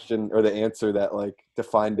do. question or the answer that like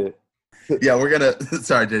defined it. Yeah, we're gonna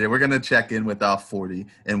sorry, JJ. We're gonna check in with 40,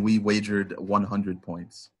 and we wagered 100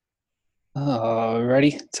 points.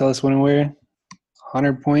 Ready? Tell us when and where.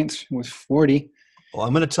 100 points was 40. Well,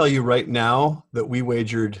 I'm going to tell you right now that we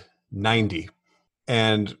wagered 90.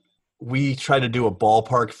 And we tried to do a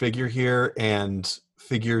ballpark figure here and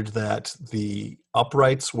figured that the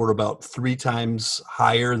uprights were about 3 times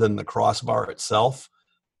higher than the crossbar itself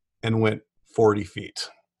and went 40 feet.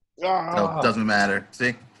 So it doesn't matter.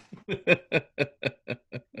 See?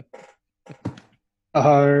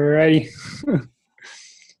 Alrighty.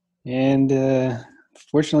 And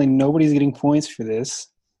fortunately, nobody's getting points for this.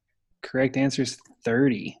 Correct answer is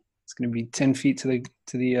 30. It's going to be 10 feet to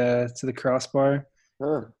the crossbar,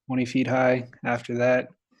 20 feet high after that.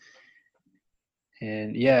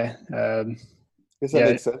 And yeah, Guess that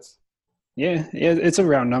makes sense. Yeah, it's a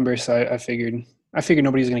round number, so I figured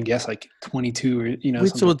nobody's going to guess like 22 or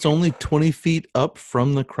Wait, so it's only 20 feet up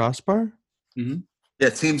from the crossbar? Mm-hmm. Yeah,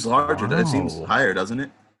 it seems larger. Wow. It seems higher, doesn't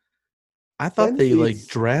it? I thought they like feet's-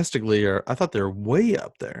 drastically are. I thought they're way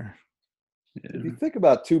up there. If you think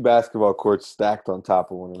about 2 basketball courts stacked on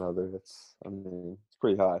top of one another, it's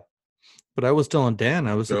pretty high. But I was telling Dan,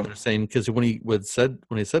 I was sitting True. there saying, because when he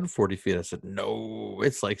said 40 feet, I said, no,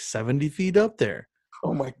 it's like 70 feet up there.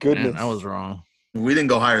 Oh my goodness. Man, I was wrong. We didn't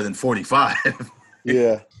go higher than 45.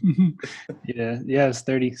 Yeah. yeah, it's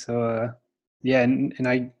 30. So yeah, and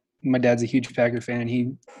my dad's a huge Packer fan, and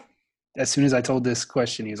he, as soon as I told this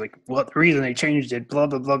question, he was like, "Well, the reason they changed it, blah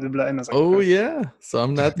blah blah blah blah." And I was like, Oh yeah, so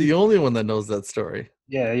I'm not the only one that knows that story.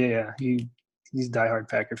 Yeah. He's a diehard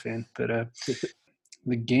Packer fan. But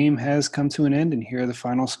the game has come to an end, and here are the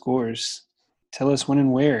final scores. Tell us when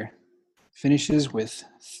and where. Finishes with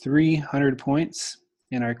 300 points,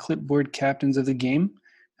 and our clipboard captains of the game,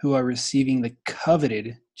 who are receiving the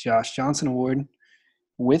coveted Josh Johnson Award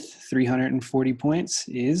with 340 points,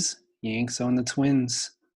 is Yanks on the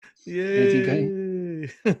Twins. Yay!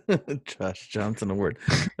 Josh Johnson Award.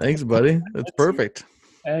 Thanks, buddy. That's perfect.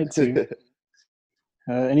 Add to.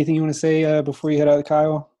 Anything you want to say before you head out,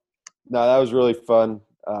 Kyle? No, that was really fun.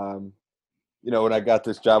 When I got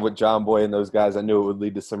this job with Jomboy and those guys, I knew it would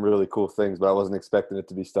lead to some really cool things, but I wasn't expecting it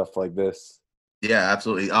to be stuff like this. Yeah,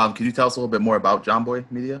 absolutely. Can you tell us a little bit more about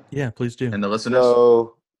Jomboy Media Yeah, please do. and the listeners?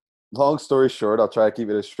 So, long story short, I'll try to keep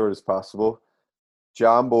it as short as possible.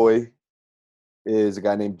 Jomboy is a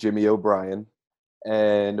guy named Jimmy O'Brien,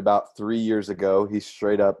 and about 3 years ago, he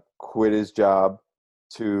straight up quit his job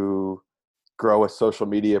to grow a social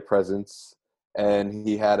media presence, and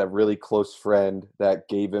he had a really close friend that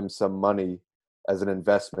gave him some money as an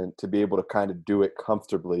investment to be able to kind of do it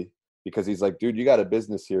comfortably, because he's like, dude, you got a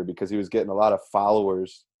business here, because he was getting a lot of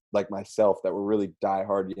followers like myself that were really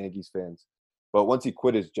diehard Yankees fans. But once he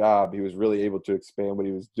quit his job, he was really able to expand what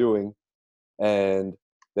he was doing, and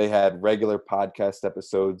they had regular podcast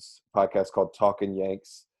called Talkin'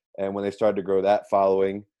 Yanks. And when they started to grow that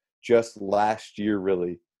following, just last year,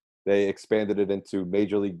 really, they expanded it into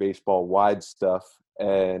Major League Baseball wide stuff.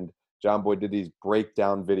 And Jomboy did these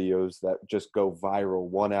breakdown videos that just go viral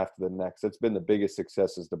one after the next. It's been the biggest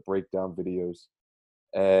success, is the breakdown videos.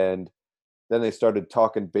 And then they started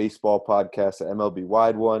Talking Baseball podcast, the MLB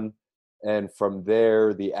Wide one. And from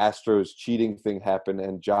there, the Astros cheating thing happened,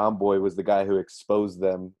 and Jomboy was the guy who exposed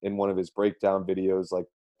them in one of his breakdown videos, like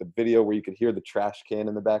the video where you could hear the trash can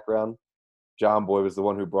in the background. Jomboy was the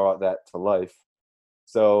one who brought that to life.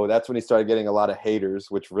 So that's when he started getting a lot of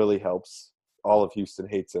haters, which really helps. All of Houston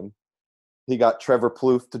hates him. He got Trevor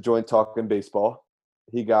Plouffe to join Talking Baseball.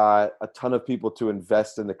 He got a ton of people to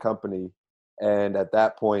invest in the company. And at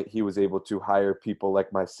that point, he was able to hire people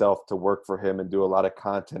like myself to work for him and do a lot of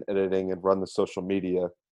content editing and run the social media.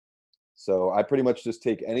 So I pretty much just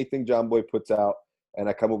take anything Jomboy puts out, and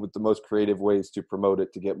I come up with the most creative ways to promote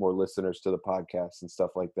it to get more listeners to the podcast and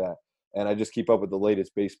stuff like that. And I just keep up with the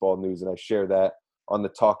latest baseball news, and I share that on the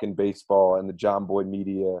Talkin' Baseball and the Jomboy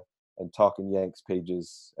Media and Talkin' Yanks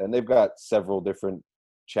pages. And they've got several different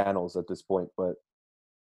channels at this point, but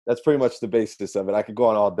that's pretty much the basis of it. I could go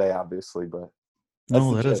on all day, obviously, but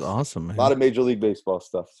No, that is awesome, man. a lot of Major League Baseball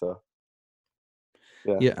stuff. So,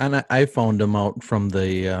 yeah, and I found him out from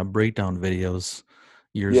the breakdown videos.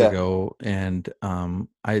 years ago, and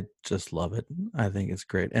I just love it. I think it's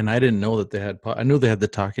great. And I didn't know that they had. I knew they had the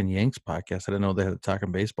Talking Yanks podcast. I didn't know they had the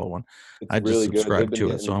Talking Baseball one. It's I just really good. subscribed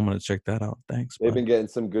to it, so I'm going to check that out. Thanks. They've bud. been getting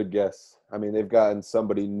some good guests. I mean, they've gotten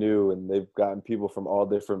somebody new, and they've gotten people from all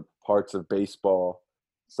different parts of baseball,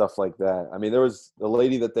 stuff like that. I mean, there was a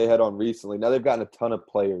lady that they had on recently. Now they've gotten a ton of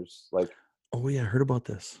players. Like, oh yeah, I heard about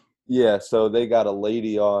this. Yeah, so they got a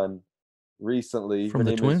lady on recently. From Her the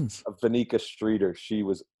name Twins. is Vanika Streeter. She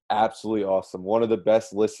was absolutely awesome. One of the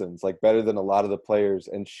best listens, like better than a lot of the players.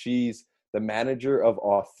 And she's the manager of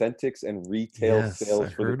authentics and retail sales I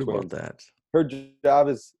for heard the about Twins. that.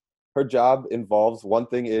 Her job involves, one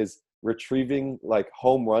thing is retrieving like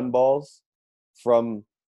home run balls from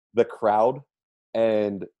the crowd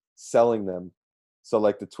and selling them so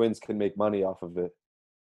like the Twins can make money off of it.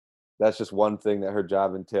 That's just one thing that her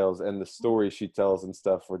job entails, and the stories she tells and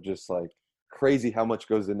stuff were just like crazy how much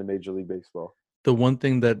goes into Major League Baseball. The one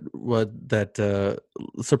thing that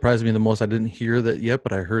surprised me the most, I didn't hear that yet,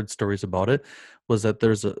 but I heard stories about it, was that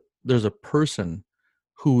there's a person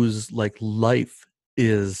whose like life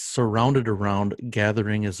is surrounded around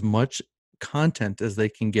gathering as much content as they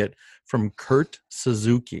can get from Kurt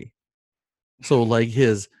Suzuki. So like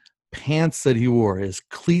his pants that he wore, his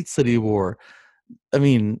cleats that he wore. I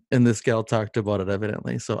mean, and this gal talked about it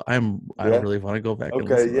evidently. So I really want to go back and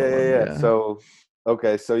listen to that one.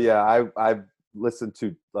 Yeah. So yeah, I've listened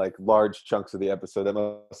to like large chunks of the episode. That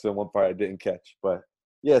must have been one part I didn't catch. But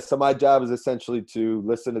yeah, so my job is essentially to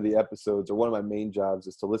listen to the episodes, or one of my main jobs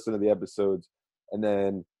is to listen to the episodes and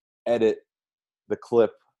then edit the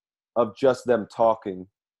clip of just them talking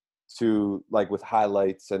to like with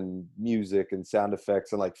highlights and music and sound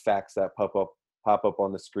effects and like facts that pop up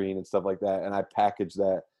on the screen and stuff like that. And I package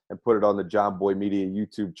that and put it on the Jomboy Media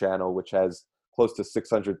YouTube channel, which has close to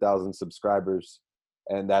 600,000 subscribers.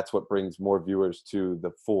 And that's what brings more viewers to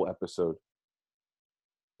the full episode.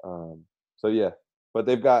 So yeah, but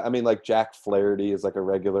they've got, I mean, like Jack Flaherty is like a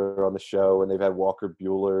regular on the show, and they've had Walker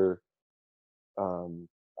Buehler.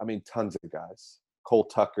 I mean, tons of guys. Cole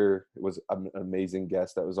Tucker was an amazing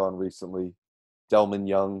guest that was on recently. Delman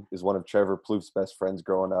Young is one of Trevor Plouffe's best friends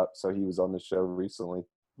growing up, so he was on the show recently.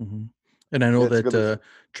 Mm-hmm. And I know that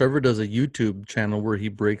Trevor does a YouTube channel where he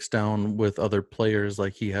breaks down with other players.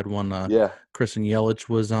 Like he had one, Kristen Yelich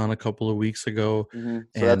was on a couple of weeks ago. Mm-hmm.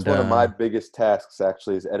 So that's one of my biggest tasks,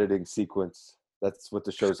 actually, is editing sequence. That's what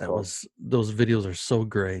the show's called. Those videos are so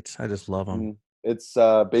great. I just love them. Mm-hmm. It's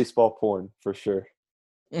baseball porn for sure.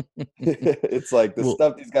 It's like the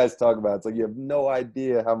stuff these guys talk about. It's like you have no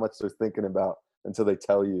idea how much they're thinking about until they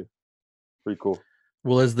tell you. Pretty cool.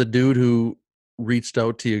 Well, as the dude who reached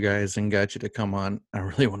out to you guys and got you to come on, I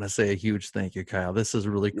really want to say a huge thank you, Kyle. This is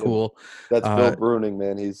really cool. That's Bill Bruning,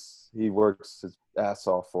 man. He works his ass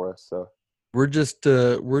off for us. So we're just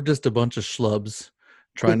a bunch of schlubs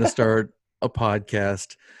trying to start a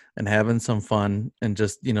podcast and having some fun and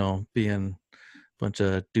just being bunch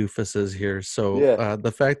of doofuses here. So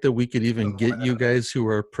the fact that we could even get you guys who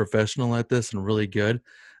are professional at this and really good,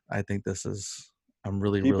 I think I'm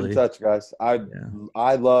really keep in touch, guys.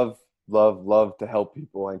 I love to help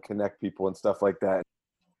people and connect people and stuff like that.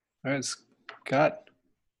 All right, Scott,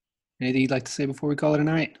 anything you'd like to say before we call it a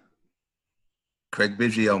night? Craig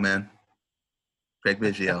Biggio, man. Craig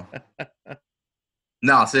Biggio.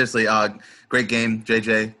 No, seriously, great game,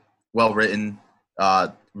 JJ. Well written,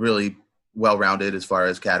 really well-rounded as far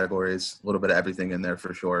as categories, a little bit of everything in there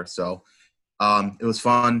for sure. So it was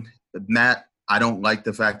fun. Matt, I don't like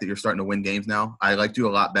the fact that you're starting to win games now. I liked you a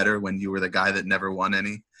lot better when you were the guy that never won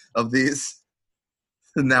any of these.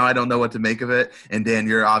 Now I don't know what to make of it. And Dan,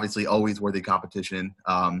 you're obviously always worthy competition.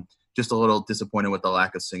 Just a little disappointed with the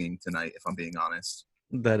lack of singing tonight, if I'm being honest.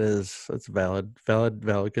 That's valid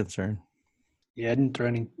concern. Yeah, I didn't throw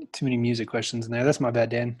too many music questions in there. That's my bad,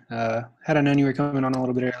 Dan. Had I known you were coming on a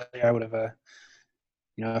little bit earlier, I would have,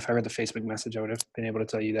 if I read the Facebook message, I would have been able to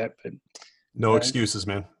tell you that. But no excuses,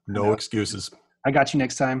 man. No excuses. I got you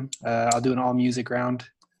next time. I'll do an all music round,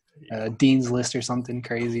 Dean's List or something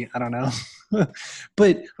crazy. I don't know.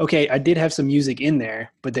 But okay, I did have some music in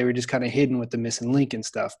there, but they were just kind of hidden with the missing link and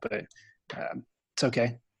stuff. But it's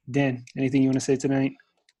okay. Dan, anything you want to say tonight?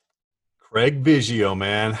 Craig Biggio,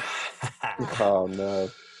 man. Oh no.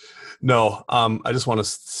 No, I just want to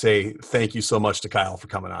say thank you so much to Kyle for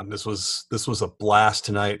coming on. This was a blast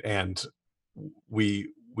tonight, and we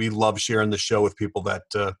love sharing the show with people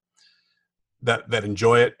that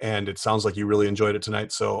enjoy it, and it sounds like you really enjoyed it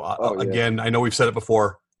tonight. So again, I know we've said it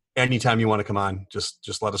before. Anytime you want to come on,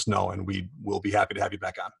 just let us know, and we will be happy to have you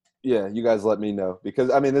back on. Yeah, you guys let me know,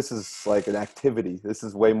 because I mean, this is like an activity. This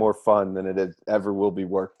is way more fun than it ever will be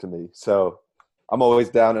work to me. So I'm always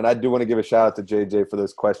down. And I do want to give a shout out to JJ for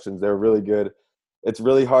those questions. They were really good. It's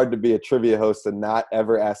really hard to be a trivia host and not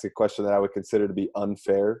ever ask a question that I would consider to be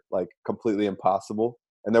unfair, like completely impossible.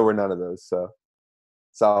 And there were none of those. So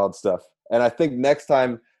solid stuff. And I think next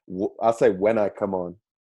time, I'll say when I come on,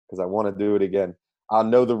 because I want to do it again, I'll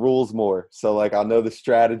know the rules more. So like I'll know the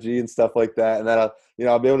strategy and stuff like that. And then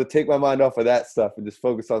I'll be able to take my mind off of that stuff and just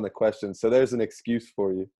focus on the questions. So there's an excuse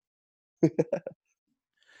for you.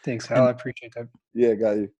 Thanks, Hal. I appreciate that. Yeah,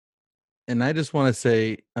 got you. And I just want to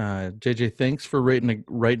say, JJ, thanks for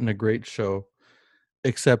writing a great show.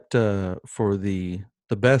 Except for the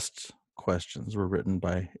best questions were written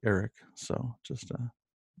by Eric. So just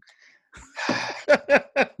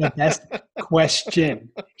the best question.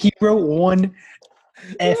 He wrote one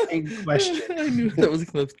effing question. I knew that was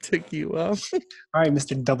going to tick you off. All right,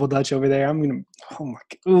 Mr. Double Dutch over there. I'm gonna. Oh my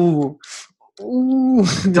God. Ooh.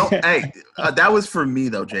 Hey, that was for me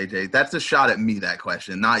though, JJ. That's a shot at me, that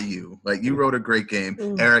question, not you. Like, you wrote a great game.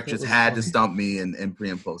 Eric just had to stump me in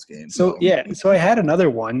pre and post game. So I had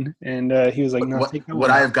another one, and he was like, "No, take that one."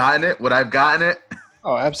 Would I have gotten it? Would I have gotten it?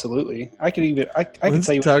 Oh, absolutely. I could even. I can Let's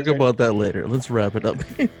tell you. talk about that later. Let's wrap it up.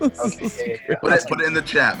 Okay, yeah. Put it in the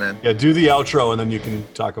chat, man. Yeah, do the outro, and then you can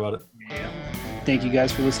talk about it. Yeah. Thank you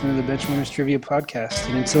guys for listening to the Benchwarmers Trivia Podcast,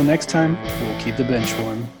 and until next time, we'll keep the bench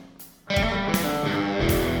warm.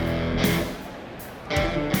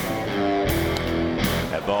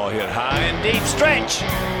 Ball hit high and deep. Stretch!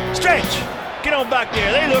 Get on back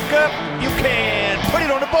there. They look up. You can put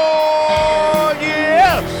it on the board.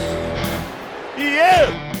 Yes!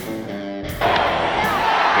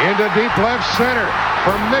 Into deep left center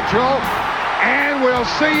for Mitchell. And we'll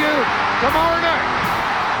see you tomorrow night.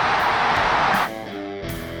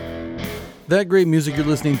 That great music you're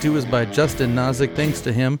listening to is by Justin Nozick. Thanks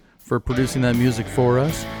to him for producing that music for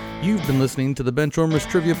us. You've been listening to the Benchwarmers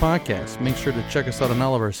Trivia Podcast. Make sure to check us out on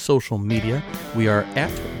all of our social media. We are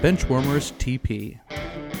at BenchwarmersTP.